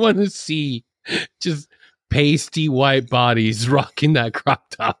 So I want to see just pasty white bodies rocking that crop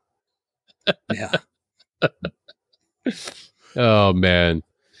top. Yeah. Oh man.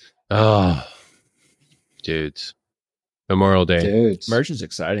 Oh, dudes. Memorial Day. Dudes. Merch is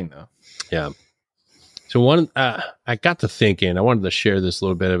exciting though. So I got to thinking, I wanted to share this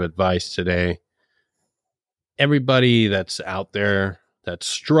little bit of advice today. Everybody that's out there that's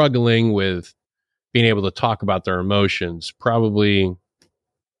struggling with being able to talk about their emotions probably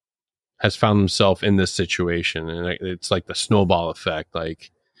has found themselves in this situation. And it's like the snowball effect.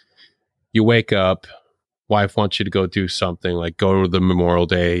 Like you wake up, wife wants you to go do something, like go to the Memorial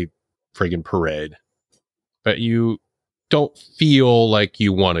Day friggin' parade, but you don't feel like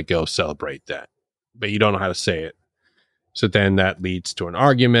you want to go celebrate that, but you don't know how to say it. So then that leads to an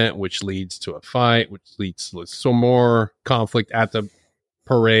argument, which leads to a fight, which leads to some more conflict at the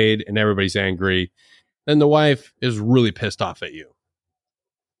parade and everybody's angry. Then the wife is really pissed off at you.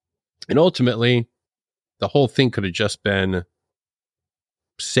 And ultimately, the whole thing could have just been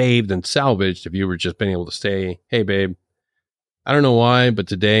saved and salvaged if you were just been able to say, hey, babe, I don't know why, but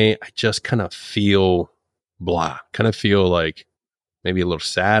today I just kind of feel blah. Kind of feel like maybe a little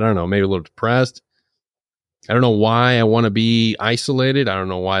sad. I don't know, maybe a little depressed. I don't know why I want to be isolated. I don't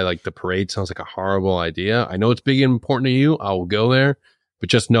know why like the parade sounds like a horrible idea. I know it's big and important to you. I will go there, but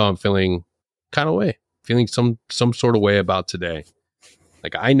just know I'm feeling kind of way, feeling some sort of way about today.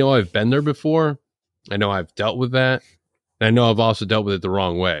 Like I know I've been there before. I know I've dealt with that. And I know I've also dealt with it the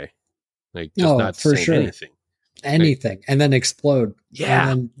wrong way. Like just not for saying sure. anything. And then explode. Yeah.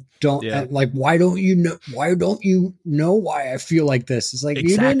 And then like, why don't you know why I feel like this? It's like,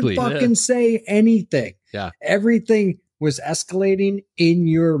 Exactly. You didn't fucking say anything. Yeah. Everything was escalating in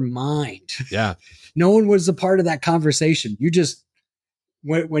your mind. Yeah. No one was a part of that conversation. You just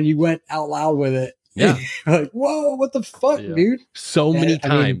when you went out loud with it. Yeah. Like, whoa, what the fuck, dude? So many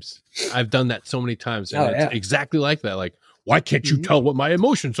times. I've done that so many times. And it's exactly like that. Like, why can't you tell what my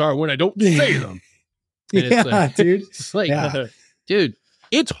emotions are when I don't say them? And Yeah, it's like, dude. It's like, dude,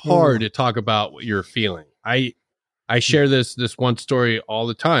 it's hard to talk about what you're feeling. I share this one story all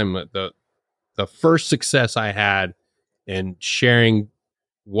the time. The first success I had in sharing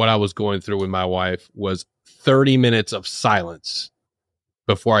what I was going through with my wife was 30 minutes of silence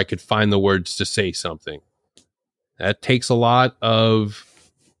before I could find the words to say something. That takes a lot of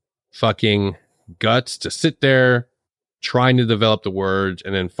fucking guts to sit there trying to develop the words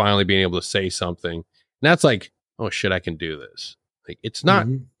and then finally being able to say something. And that's like, oh shit, I can do this. Like it's not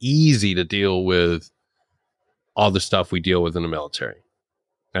easy to deal with all the stuff we deal with in the military.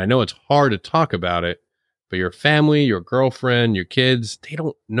 And I know it's hard to talk about it, but your family, your girlfriend, your kids, they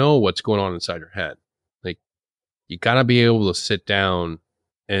don't know what's going on inside your head. Like you got to be able to sit down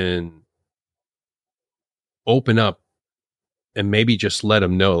and open up and maybe just let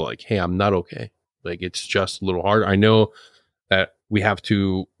them know like, hey, I'm not okay. Like it's just a little hard. I know that we have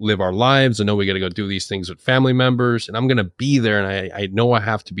to live our lives. I know we got to go do these things with family members and I'm going to be there. And I know I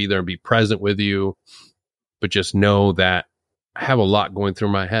have to be there and be present with you, but just know that I have a lot going through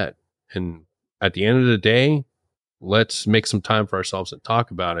my head. And at the end of the day, let's make some time for ourselves and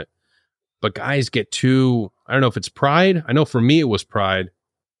talk about it. But guys get too, I don't know if it's pride. I know for me, it was pride,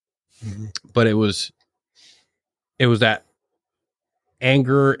 but it was that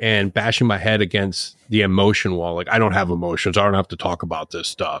anger and bashing my head against the emotion wall. Like I don't have emotions. I don't have to talk about this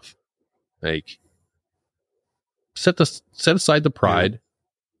stuff. Like set aside the pride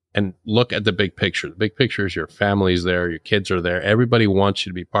and look at the big picture. The big picture is your family's there. Your kids are there. Everybody wants you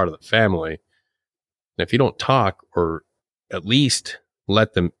to be part of the family. And if you don't talk or at least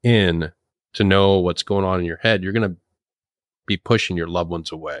let them in to know what's going on in your head, you're going to be pushing your loved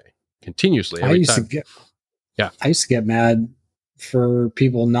ones away continuously. I used to get mad for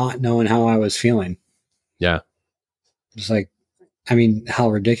people not knowing how I was feeling. Yeah. It's like, I mean, how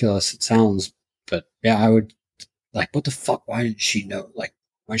ridiculous it sounds, but yeah, I would like, what the fuck? Why didn't she know? Like,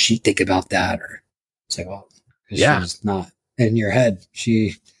 why did she think about that? Or it's like, well, she's not in your head.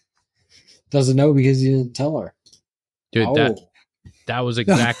 She doesn't know because you didn't tell her. Dude, that was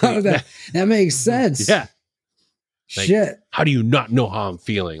exactly that makes sense. Yeah. Like, shit. How do you not know how I'm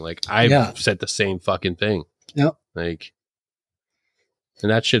feeling? Like I've said the same fucking thing. Yep. Like, and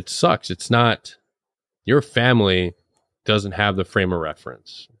that shit sucks. It's not, your family doesn't have the frame of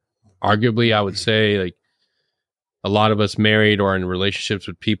reference. Arguably, I would say like a lot of us married or in relationships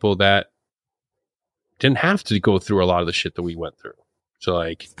with people that didn't have to go through a lot of the shit that we went through. So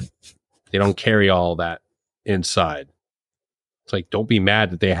like, they don't carry all that inside. It's like, don't be mad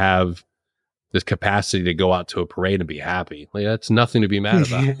that they have this capacity to go out to a parade and be happy. Like that's nothing to be mad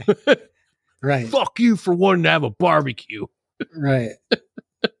about. Right. Fuck you for wanting to have a barbecue. Right.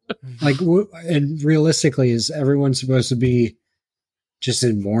 Like, and realistically, is everyone supposed to be just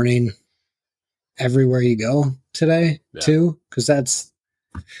in mourning everywhere you go today too? Because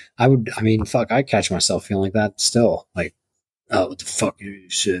I catch myself feeling like that still. Like, oh, what the fuck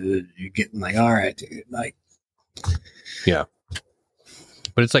you're getting like, all right, dude. Like, yeah.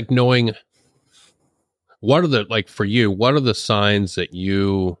 But it's like knowing what are the signs that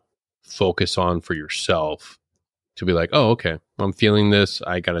you focus on for yourself to be like, oh, okay, I'm feeling this.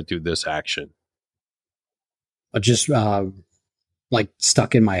 I got to do this action. Just like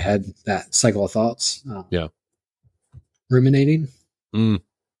stuck in my head, that cycle of thoughts. Ruminating. Yep.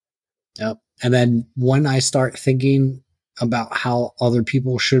 And then when I start thinking about how other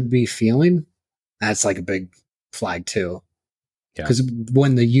people should be feeling, that's like a big flag too. Yeah. Because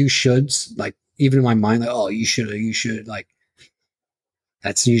when the you shoulds, like even in my mind, like, oh, you should, like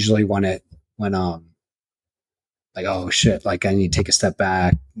that's usually when like, oh shit, like I need to take a step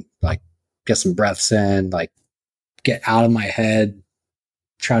back, like get some breaths in, like get out of my head,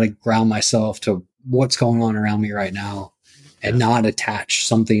 try to ground myself to what's going on around me right now and not attach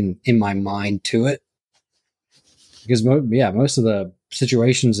something in my mind to it. Because most of the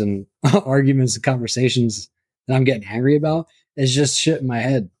situations and arguments and conversations that I'm getting angry about is just shit in my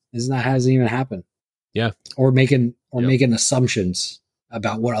head. Hasn't even happened. Yeah. Or making assumptions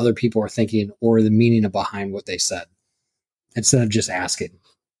about what other people are thinking or the meaning behind what they said instead of just asking.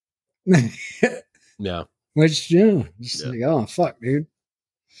 Yeah. Which, like, oh, fuck, dude.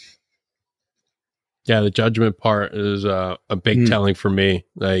 Yeah, the judgment part is a big telling for me.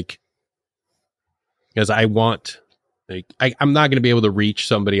 Like, because I want, like, I'm not going to be able to reach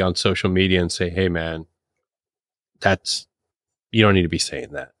somebody on social media and say, hey, man, you don't need to be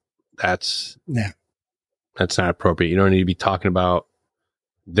saying that. That's not appropriate. You don't need to be talking about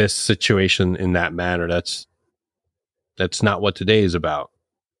this situation in that manner. That's not what today is about.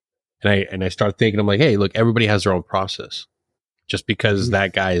 And I start thinking, I'm like, hey, look, everybody has their own process. Just because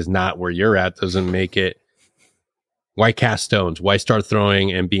that guy is not where you're at doesn't make it. Why cast stones? Why start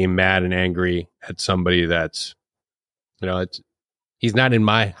throwing and being mad and angry at somebody that's, he's not in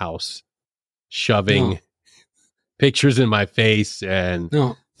my house shoving pictures in my face and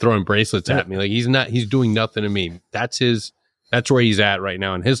throwing bracelets at me. Like he's doing nothing to me. That's where he's at right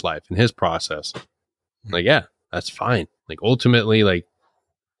now in his life, in his process. Like, yeah, that's fine. Like ultimately, like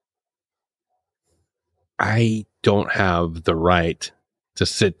I don't have the right to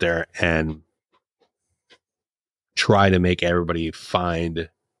sit there and try to make everybody find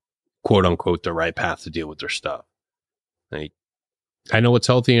quote unquote the right path to deal with their stuff. Like I know what's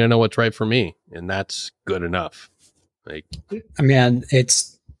healthy and I know what's right for me, and that's good enough. Like, I mean,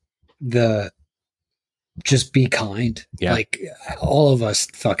 it's just be kind. Yeah. Like all of us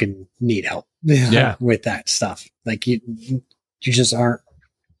fucking need help with that stuff. Like you just aren't,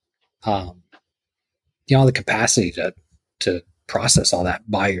 the capacity to process all that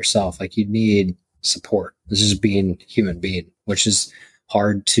by yourself. Like you need support. This is being human being, which is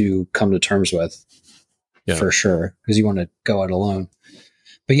hard to come to terms with for sure. Because you want to go it alone.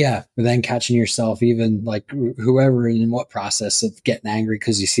 But then catching yourself, even like whoever in what process of getting angry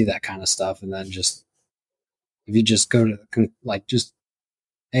because you see that kind of stuff. And then if you just go to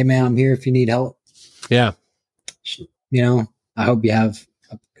hey man, I'm here if you need help. Yeah. I hope you have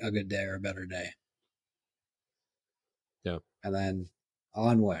a good day or a better day. Yeah. And then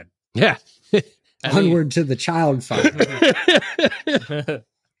onward. Yeah. Onward to the child farm.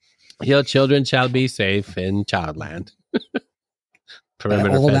 Your children shall be safe in childland.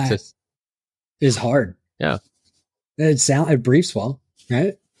 Perimeter all fences. That is hard. Yeah. It briefs well,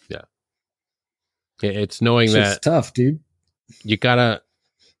 right? Yeah. It's knowing that it's tough, dude. You gotta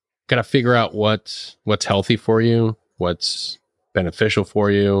figure out what's healthy for you, what's beneficial for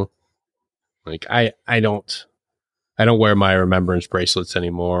you. Like I don't wear my remembrance bracelets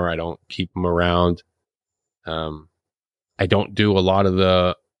anymore. I don't keep them around. I don't do a lot of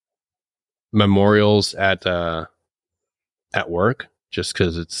the memorials at work just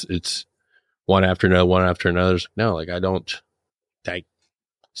because it's one after another. No, like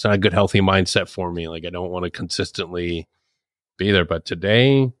it's not a good healthy mindset for me. Like I don't want to consistently be there. But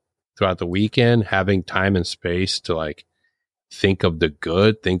today, throughout the weekend, having time and space to like think of the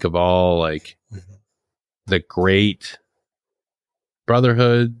good, think of all like the great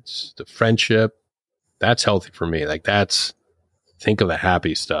brotherhoods, the friendship, that's healthy for me. Like think of the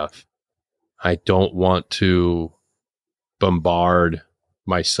happy stuff. I don't want to bombard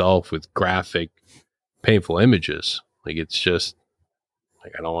myself with graphic, painful images. Like it's just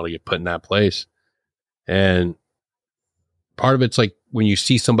like, I don't want to get put in that place. And part of it's like when you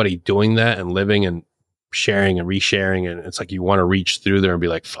see somebody doing that and living and sharing and resharing, and it's like you want to reach through there and be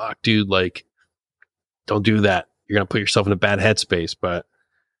like, fuck, dude, like, don't do that. You're going to put yourself in a bad headspace. But at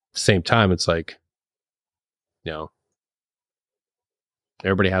the same time, it's like,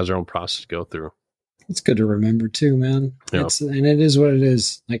 everybody has their own process to go through. It's good to remember too, man. Yeah. And it is what it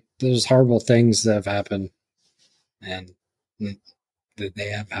is. Like there's horrible things that have happened and that they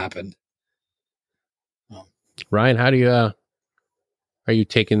have happened. Ryan, how do you, are you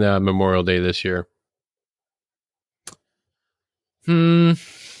taking the Memorial Day this year? I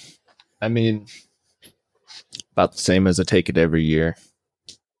mean, about the same as I take it every year.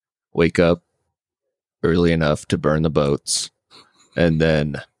 Wake up early enough to burn the boats. And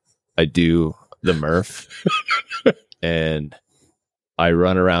then I do the Murph. And I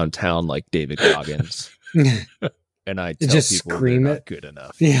run around town like David Goggins. And I tell just people scream they're it. not good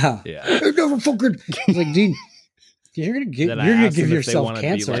enough. Yeah. Yeah. It's like, dude, You're gonna Then I you're gonna asked give them if they yourself wanna be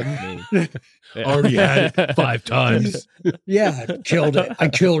cancer. like me. Yeah. Already had it 5 times. Yeah, killed it. I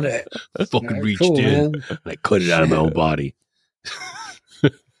killed it. I fucking Alright, reached cool, in man. and I cut it out of my own body.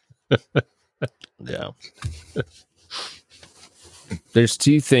 Yeah. There's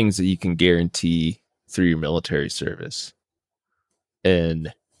 2 things that you can guarantee through your military service.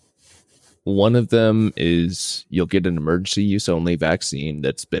 And one of them is you'll get an emergency use only vaccine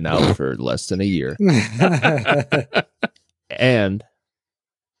that's been out for less than a year. And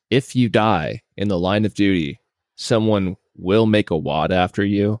if you die in the line of duty, someone will make a wad after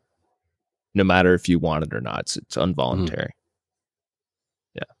you, no matter if you want it or not. It's involuntary.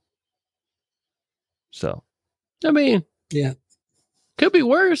 Yeah. So, I mean, Yeah. could be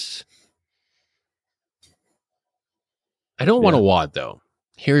worse. I don't want a Yeah. wad, though.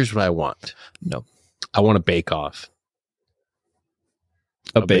 Here's what I want. no. I want a bake-off.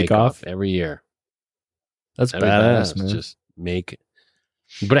 A bake-off? every year. That's That'd be badass, man. Just make it.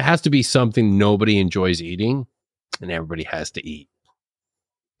 But it has to be something nobody enjoys eating and everybody has to eat.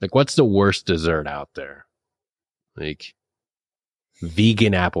 Like, what's the worst dessert out there? Like,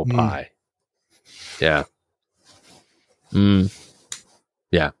 vegan apple Mm. pie. Yeah. Mm.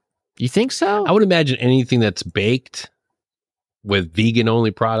 Yeah. You think so? I would imagine anything that's baked with vegan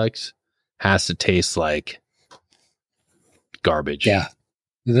only products has to taste like garbage. Yeah.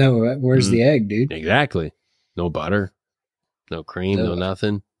 No, where's the egg, dude? Exactly. No butter, no cream, no No.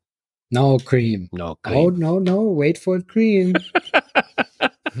 nothing. No cream. No Oh, cream. no. Wait for the cream.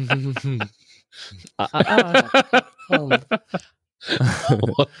 Oh,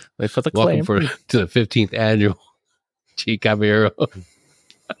 Wait for the Welcome claim. to the 15th annual Chi Caballero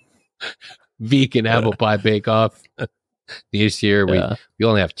vegan apple pie bake off. This year Yeah. we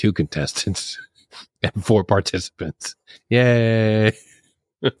only have 2 contestants and 4 participants. Yay.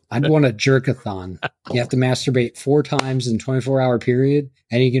 I'd want a jerkathon. You have to masturbate 4 times in 24-hour period,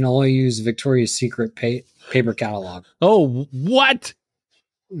 and you can only use Victoria's Secret paper catalog. Oh, what?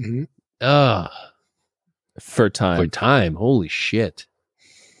 Mhm. For time. For time. Holy shit.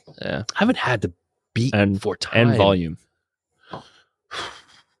 Yeah. I haven't had to beat And- for time. And volume.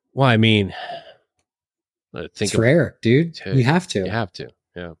 Well, I mean, I It's think rare, dude. Dude, You have to. you have to.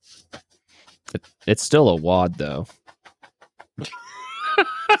 Yeah. It's still a wad, though.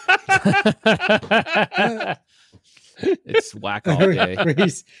 It's whack all day.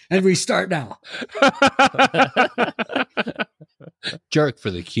 And we start now. Jerk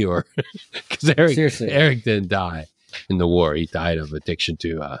for the cure. Because Seriously. Eric didn't die in the war. He died of addiction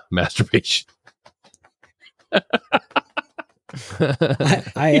to masturbation. I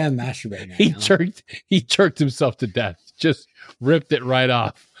am masturbating right He now. jerked himself to death. Just ripped it right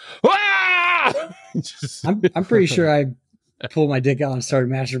off. Ah! Just- I'm pretty sure I pulled my dick out and started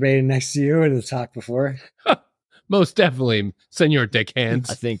masturbating next to you in the talk before. most definitely, Senor Dick Hands.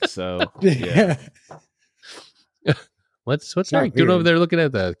 I think so. Yeah. What's not Eric doing weird. over there looking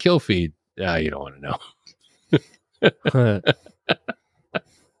at the kill feed? Ah, you don't want to know.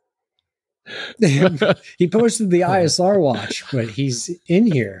 He posted the ISR watch, but he's in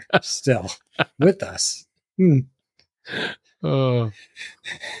here still with us. Oh,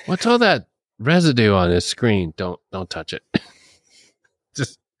 what's all that residue on his screen? Don't touch it.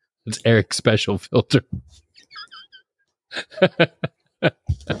 Just it's Eric's special filter.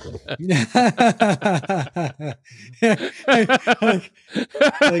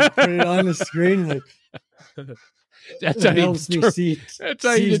 like put it on the screen, like That's it how you helps me deter- see. That's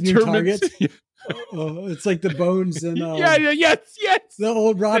how you sees new determine. targets. Oh, it's like the bones and yes. the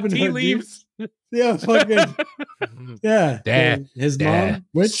old Robin The tea Hood. dude. leaves. Yeah, fucking yeah. There, his there. mom.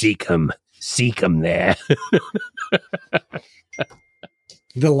 Which Seek him there.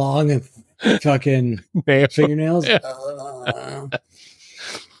 the long and fucking There. fingernails.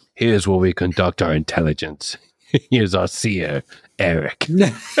 Here's where we conduct our intelligence. Here's our seer, Eric.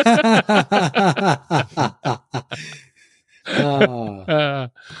 Oh,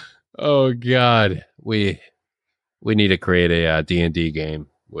 Oh God, we need to create a D&D game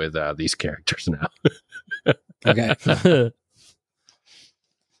with these characters now. okay.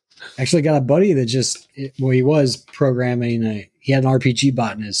 Actually, got a buddy that he was programming. He had an RPG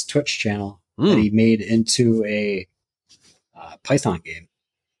bot in his Twitch channel that he made into a Python game.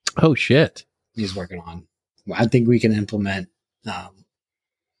 Oh shit! He's working on. I think we can implement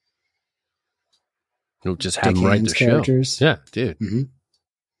We'll just have Dick him write Hands the show. characters. Yeah, dude. Mhm.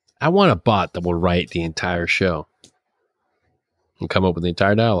 I want a bot that will write the entire show and come up with the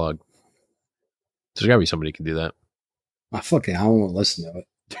entire dialogue. There's got to be somebody who can do that. I won't listen to it.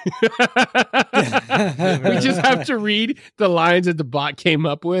 We just have to read the lines that the bot came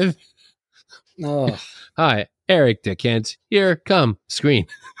up with. Oh, Hi, Eric Dickens, here, come, screen.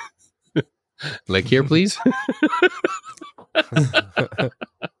 Like here, please.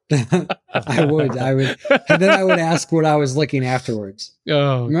 I would, and then I would ask what I was licking afterwards.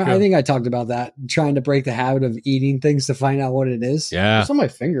 Oh, I think I talked about that, trying to break the habit of eating things to find out what it is. yeah. It's on my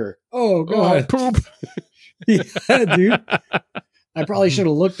finger. Oh, Oh, God. poop. Yeah, dude. I probably should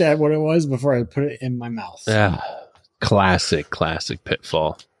have looked at what it was before I put it in my mouth. Yeah. Classic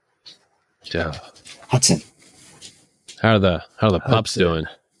pitfall. Yeah. Hudson. How are the pups doing?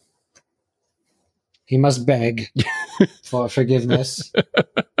 He must beg for forgiveness.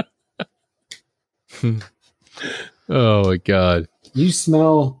 Oh my God. You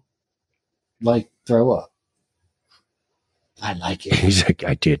smell like throw up. I like it. He's like,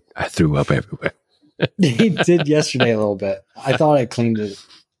 I did. I threw up everywhere. He did yesterday a little bit. I thought I cleaned his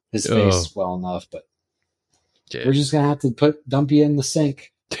face well enough, but we're just gonna have to dump you in the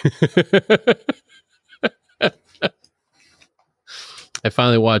sink. I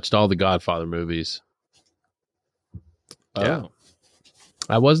finally watched all the Godfather movies. Yeah.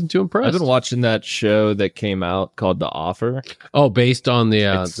 I wasn't too impressed. I've been watching that show that came out called The Offer. Oh, based on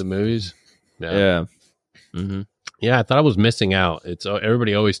the movies? Yeah. Mm-hmm. Yeah, I thought I was missing out. It's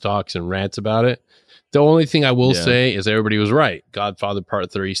everybody always talks and rants about it. The only thing I will say is everybody was right. Godfather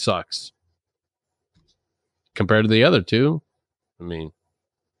Part 3 sucks. Compared to the other two, I mean,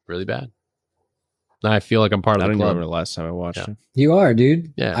 really bad. Now I feel like I'm part of I the don't club. remember the last time I watched it. You are,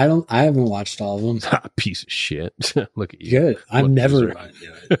 dude. Yeah. I haven't watched all of them. Piece of shit. Look at you. Good. I've What never loser.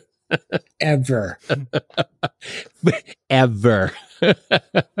 ever. Ever.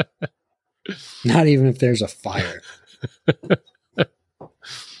 Not even if there's a fire.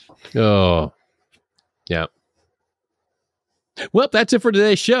 Oh. Yeah. Well, that's it for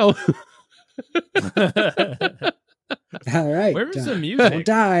today's show. All right. Where is the Don't music?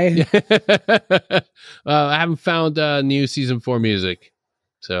 die. I haven't found new season 4 music,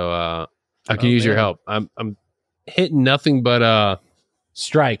 so I can use your help. I'm hitting nothing but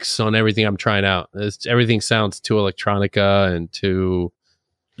strikes on everything I'm trying out. Everything sounds too electronica and too.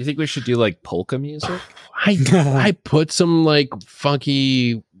 You think we should do like polka music? I put some like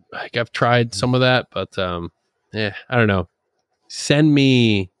funky. Like I've tried some of that, but I don't know. Send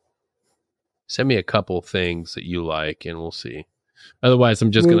me a couple things that you like, and we'll see. Otherwise,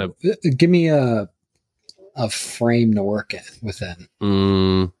 I'm just gonna give me a frame to work within.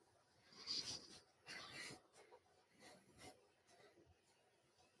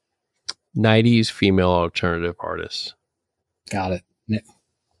 90s female alternative artists. Got it. Yeah.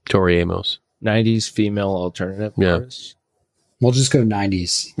 Tori Amos. 90s female alternative artists. We'll just go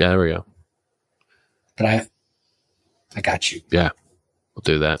 90s. Yeah, there we go. But I got you. Yeah, we'll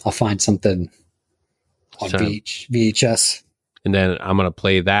do that. I'll find something on VHS. And then I'm going to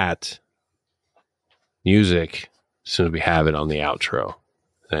play that music as soon as we have it on the outro.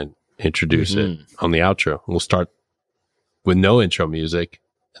 And introduce it on the outro. We'll start with no intro music,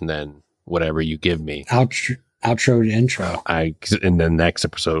 and then whatever you give me. Outro to intro. And then next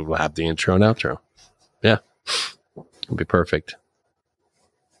episode we'll have the intro and outro. Yeah. It'll be perfect.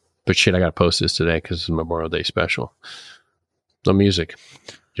 But shit, I got to post this today because it's a Memorial Day special. No music.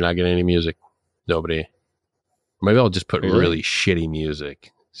 You're not getting any music. Nobody. Maybe I'll just put really shitty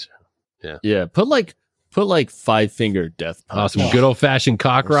music. So, yeah. Yeah. Put like Five Finger Death Punch. Awesome. Good old fashioned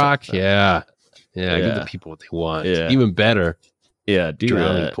cock rock. Yeah. Yeah. Give the people what they want. Yeah. Even better. Yeah. Do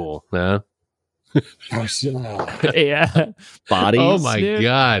Drowning that. pool. Yeah. Yeah. Bodies. Oh my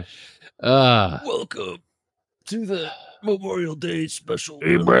God. Welcome to the Memorial Day special.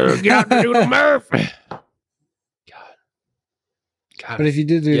 Hey, brother, get out to do the Murph. God. But if you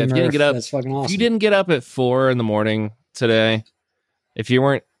did do if you didn't get up, that's fucking awesome. If you didn't get up at 4 a.m. today, if you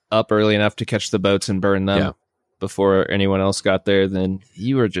weren't up early enough to catch the boats and burn them before anyone else got there, then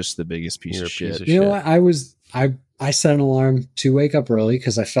you were just the biggest piece of shit. You know what? I set an alarm to wake up early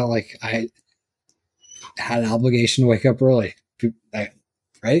because I felt like I had an obligation to wake up early.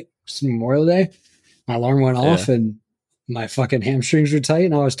 Right? It's Memorial Day. My alarm went off and my fucking hamstrings were tight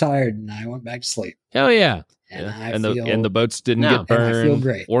and I was tired and I went back to sleep. Hell yeah. And, and the boats didn't get burned. I feel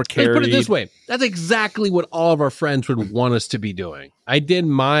great. Or carried. Let's put it this way. That's exactly what all of our friends would want us to be doing. I did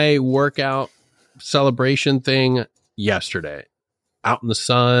my workout celebration thing yesterday. Out in the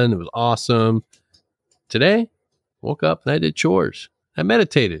sun. It was awesome. Today, woke up and I did chores. I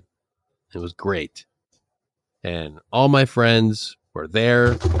meditated. It was great. And all my friends were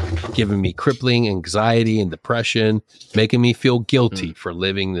there giving me crippling anxiety and depression, making me feel guilty for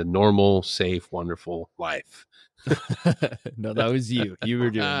living the normal, safe, wonderful life. No, that was you. You were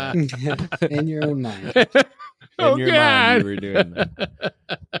doing that. In your own mind. In your mind, you were doing that.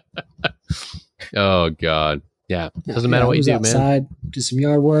 Oh, God. Yeah. Doesn't matter what you do, man. Outside, do some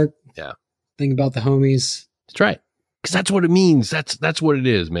yard work. Yeah. Think about the homies. That's right. Because that's what it means. That's what it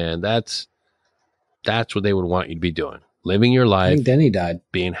is, man. That's what they would want you to be doing. Living your I life, think Denny died.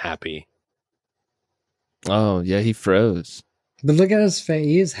 being happy. Oh yeah, he froze. But look at his face.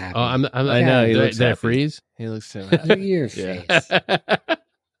 He is happy. Oh, I'm I know, he looks did I happy. freeze? He looks so Look at happy. your Yeah. face.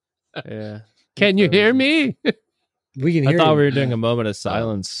 Yeah. Can you hear me? We can I hear thought you. we were doing a moment of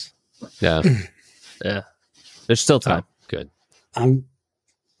silence. Yeah. Yeah. There's still time. Good. I'm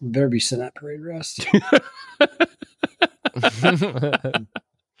better be sitting at parade rest.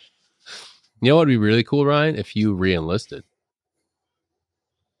 You know what would be really cool, Ryan? If you re-enlisted.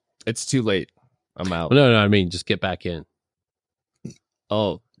 It's too late. I'm out. Well, no, I mean, just get back in.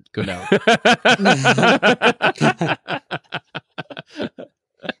 Oh, Go no.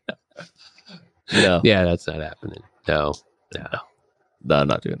 No. Yeah, that's not happening. No. No, I'm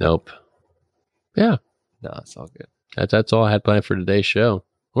not doing that. Nope. Yeah. No, it's all good. That's all I had planned for today's show.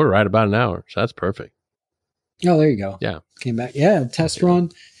 We're right about an hour, so that's perfect. Oh, there you go. Yeah. Came back. Yeah, test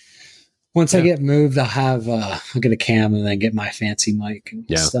run. Once I get moved, I'll get a cam and then get my fancy mic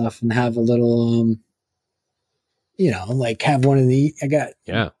and stuff and have a little, like have one of the,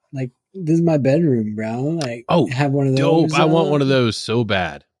 like, this is my bedroom, bro. Like, have one of those. Dope. I want one of those so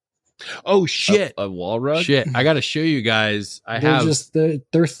bad. Oh, shit. A wall rug? Shit. I got to show you guys.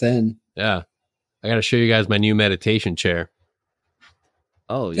 They're thin. Yeah. I got to show you guys my new meditation chair.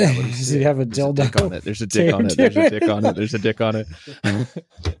 Oh, yeah. So you have a dildo on it. There's a dick on it. There's a dick on it. There's a dick on it.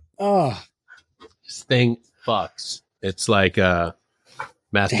 Oh, This thing fucks. It's like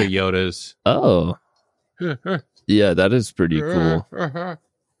Master Yoda's. Oh. Yeah, that is pretty cool.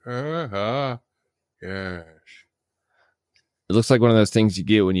 Yes. It looks like one of those things you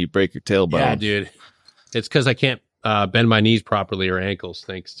get when you break your tailbone. Yeah, dude. It's because I can't bend my knees properly or ankles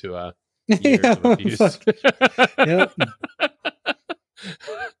thanks to years of abuse. Yep.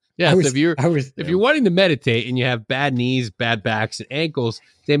 Yeah, so if you're wanting to meditate and you have bad knees, bad backs, and ankles,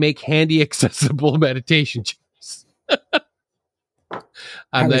 they make handy, accessible meditation chairs.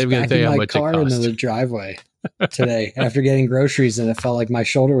 I'm not even going to tell you how much it car into costs. the driveway today after getting groceries, and it felt like my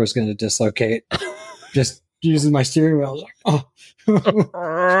shoulder was going to dislocate. Just using my steering wheel, I was like,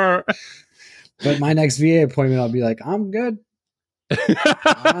 oh. But my next VA appointment, I'll be like, I'm good.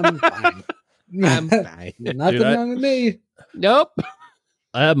 I'm fine. I'm fine. Nothing Dude, wrong with me. Nope.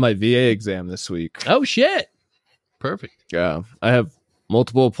 I have my VA exam this week. Oh, shit. Perfect. Yeah. I have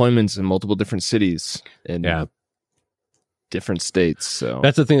multiple appointments in multiple different cities in different states. So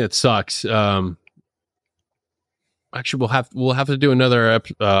That's the thing that sucks. Actually, we'll have to do another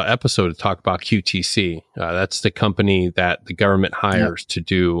episode to talk about QTC. That's the company that the government hires to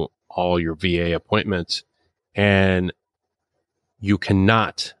do all your VA appointments, and you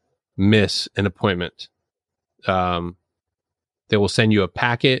cannot miss an appointment. They will send you a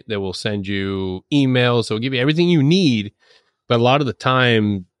packet. They will send you emails. They'll give you everything you need. But a lot of the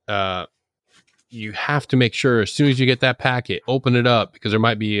time, you have to make sure as soon as you get that packet, open it up, because there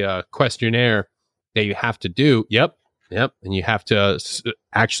might be a questionnaire that you have to do. Yep. And you have to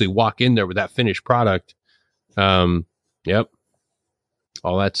actually walk in there with that finished product. Yep.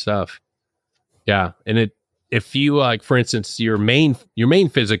 All that stuff. Yeah. And if you like, for instance, your main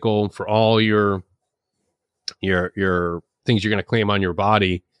physical for all your things you're going to claim on your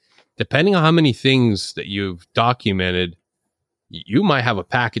body, depending on how many things that you've documented, you might have a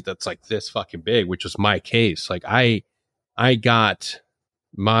packet that's like this fucking big, which was my case. Like I got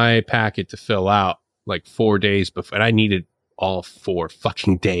my packet to fill out like 4 days before, and I needed all 4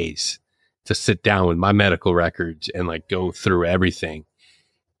 fucking days to sit down with my medical records and like go through everything.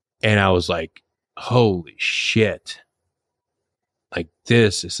 And I was like, holy shit. Like,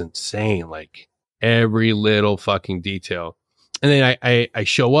 this is insane. Like, every little fucking detail. And then I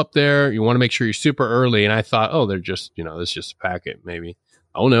show up there. You want to make sure you're super early. And I thought, oh, they're just, this is just a packet, maybe.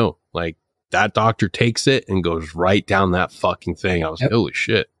 Oh, no. Like, that doctor takes it and goes right down that fucking thing. I was like, holy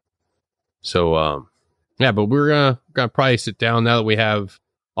shit. So, yeah, but we're gonna probably sit down now that we have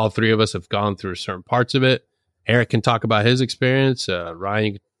all 3 of us have gone through certain parts of it. Eric can talk about his experience. Ryan,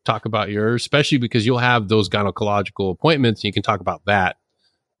 you can talk about yours, especially because you'll have those gynecological appointments. And you can talk about that.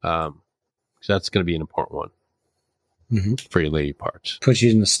 So that's going to be an important one for your lady parts. Put you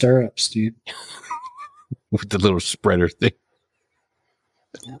in the stirrups, dude. With the little spreader thing.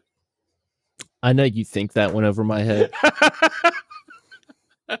 Yeah. I know you think that went over my head.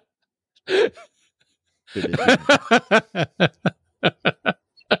 But it didn't.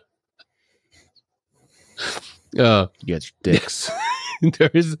 You guys are dicks.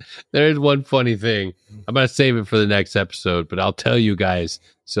 There is one funny thing. I'm going to save it for the next episode, but I'll tell you guys.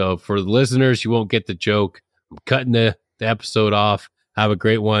 So for the listeners, you won't get the joke. I'm cutting the episode off. Have a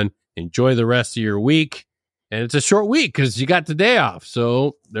great one. Enjoy the rest of your week. And it's a short week because you got the day off.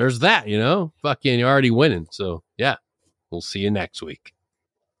 So there's that, Fucking, you're already winning. So, yeah, we'll see you next week.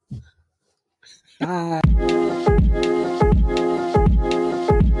 Bye.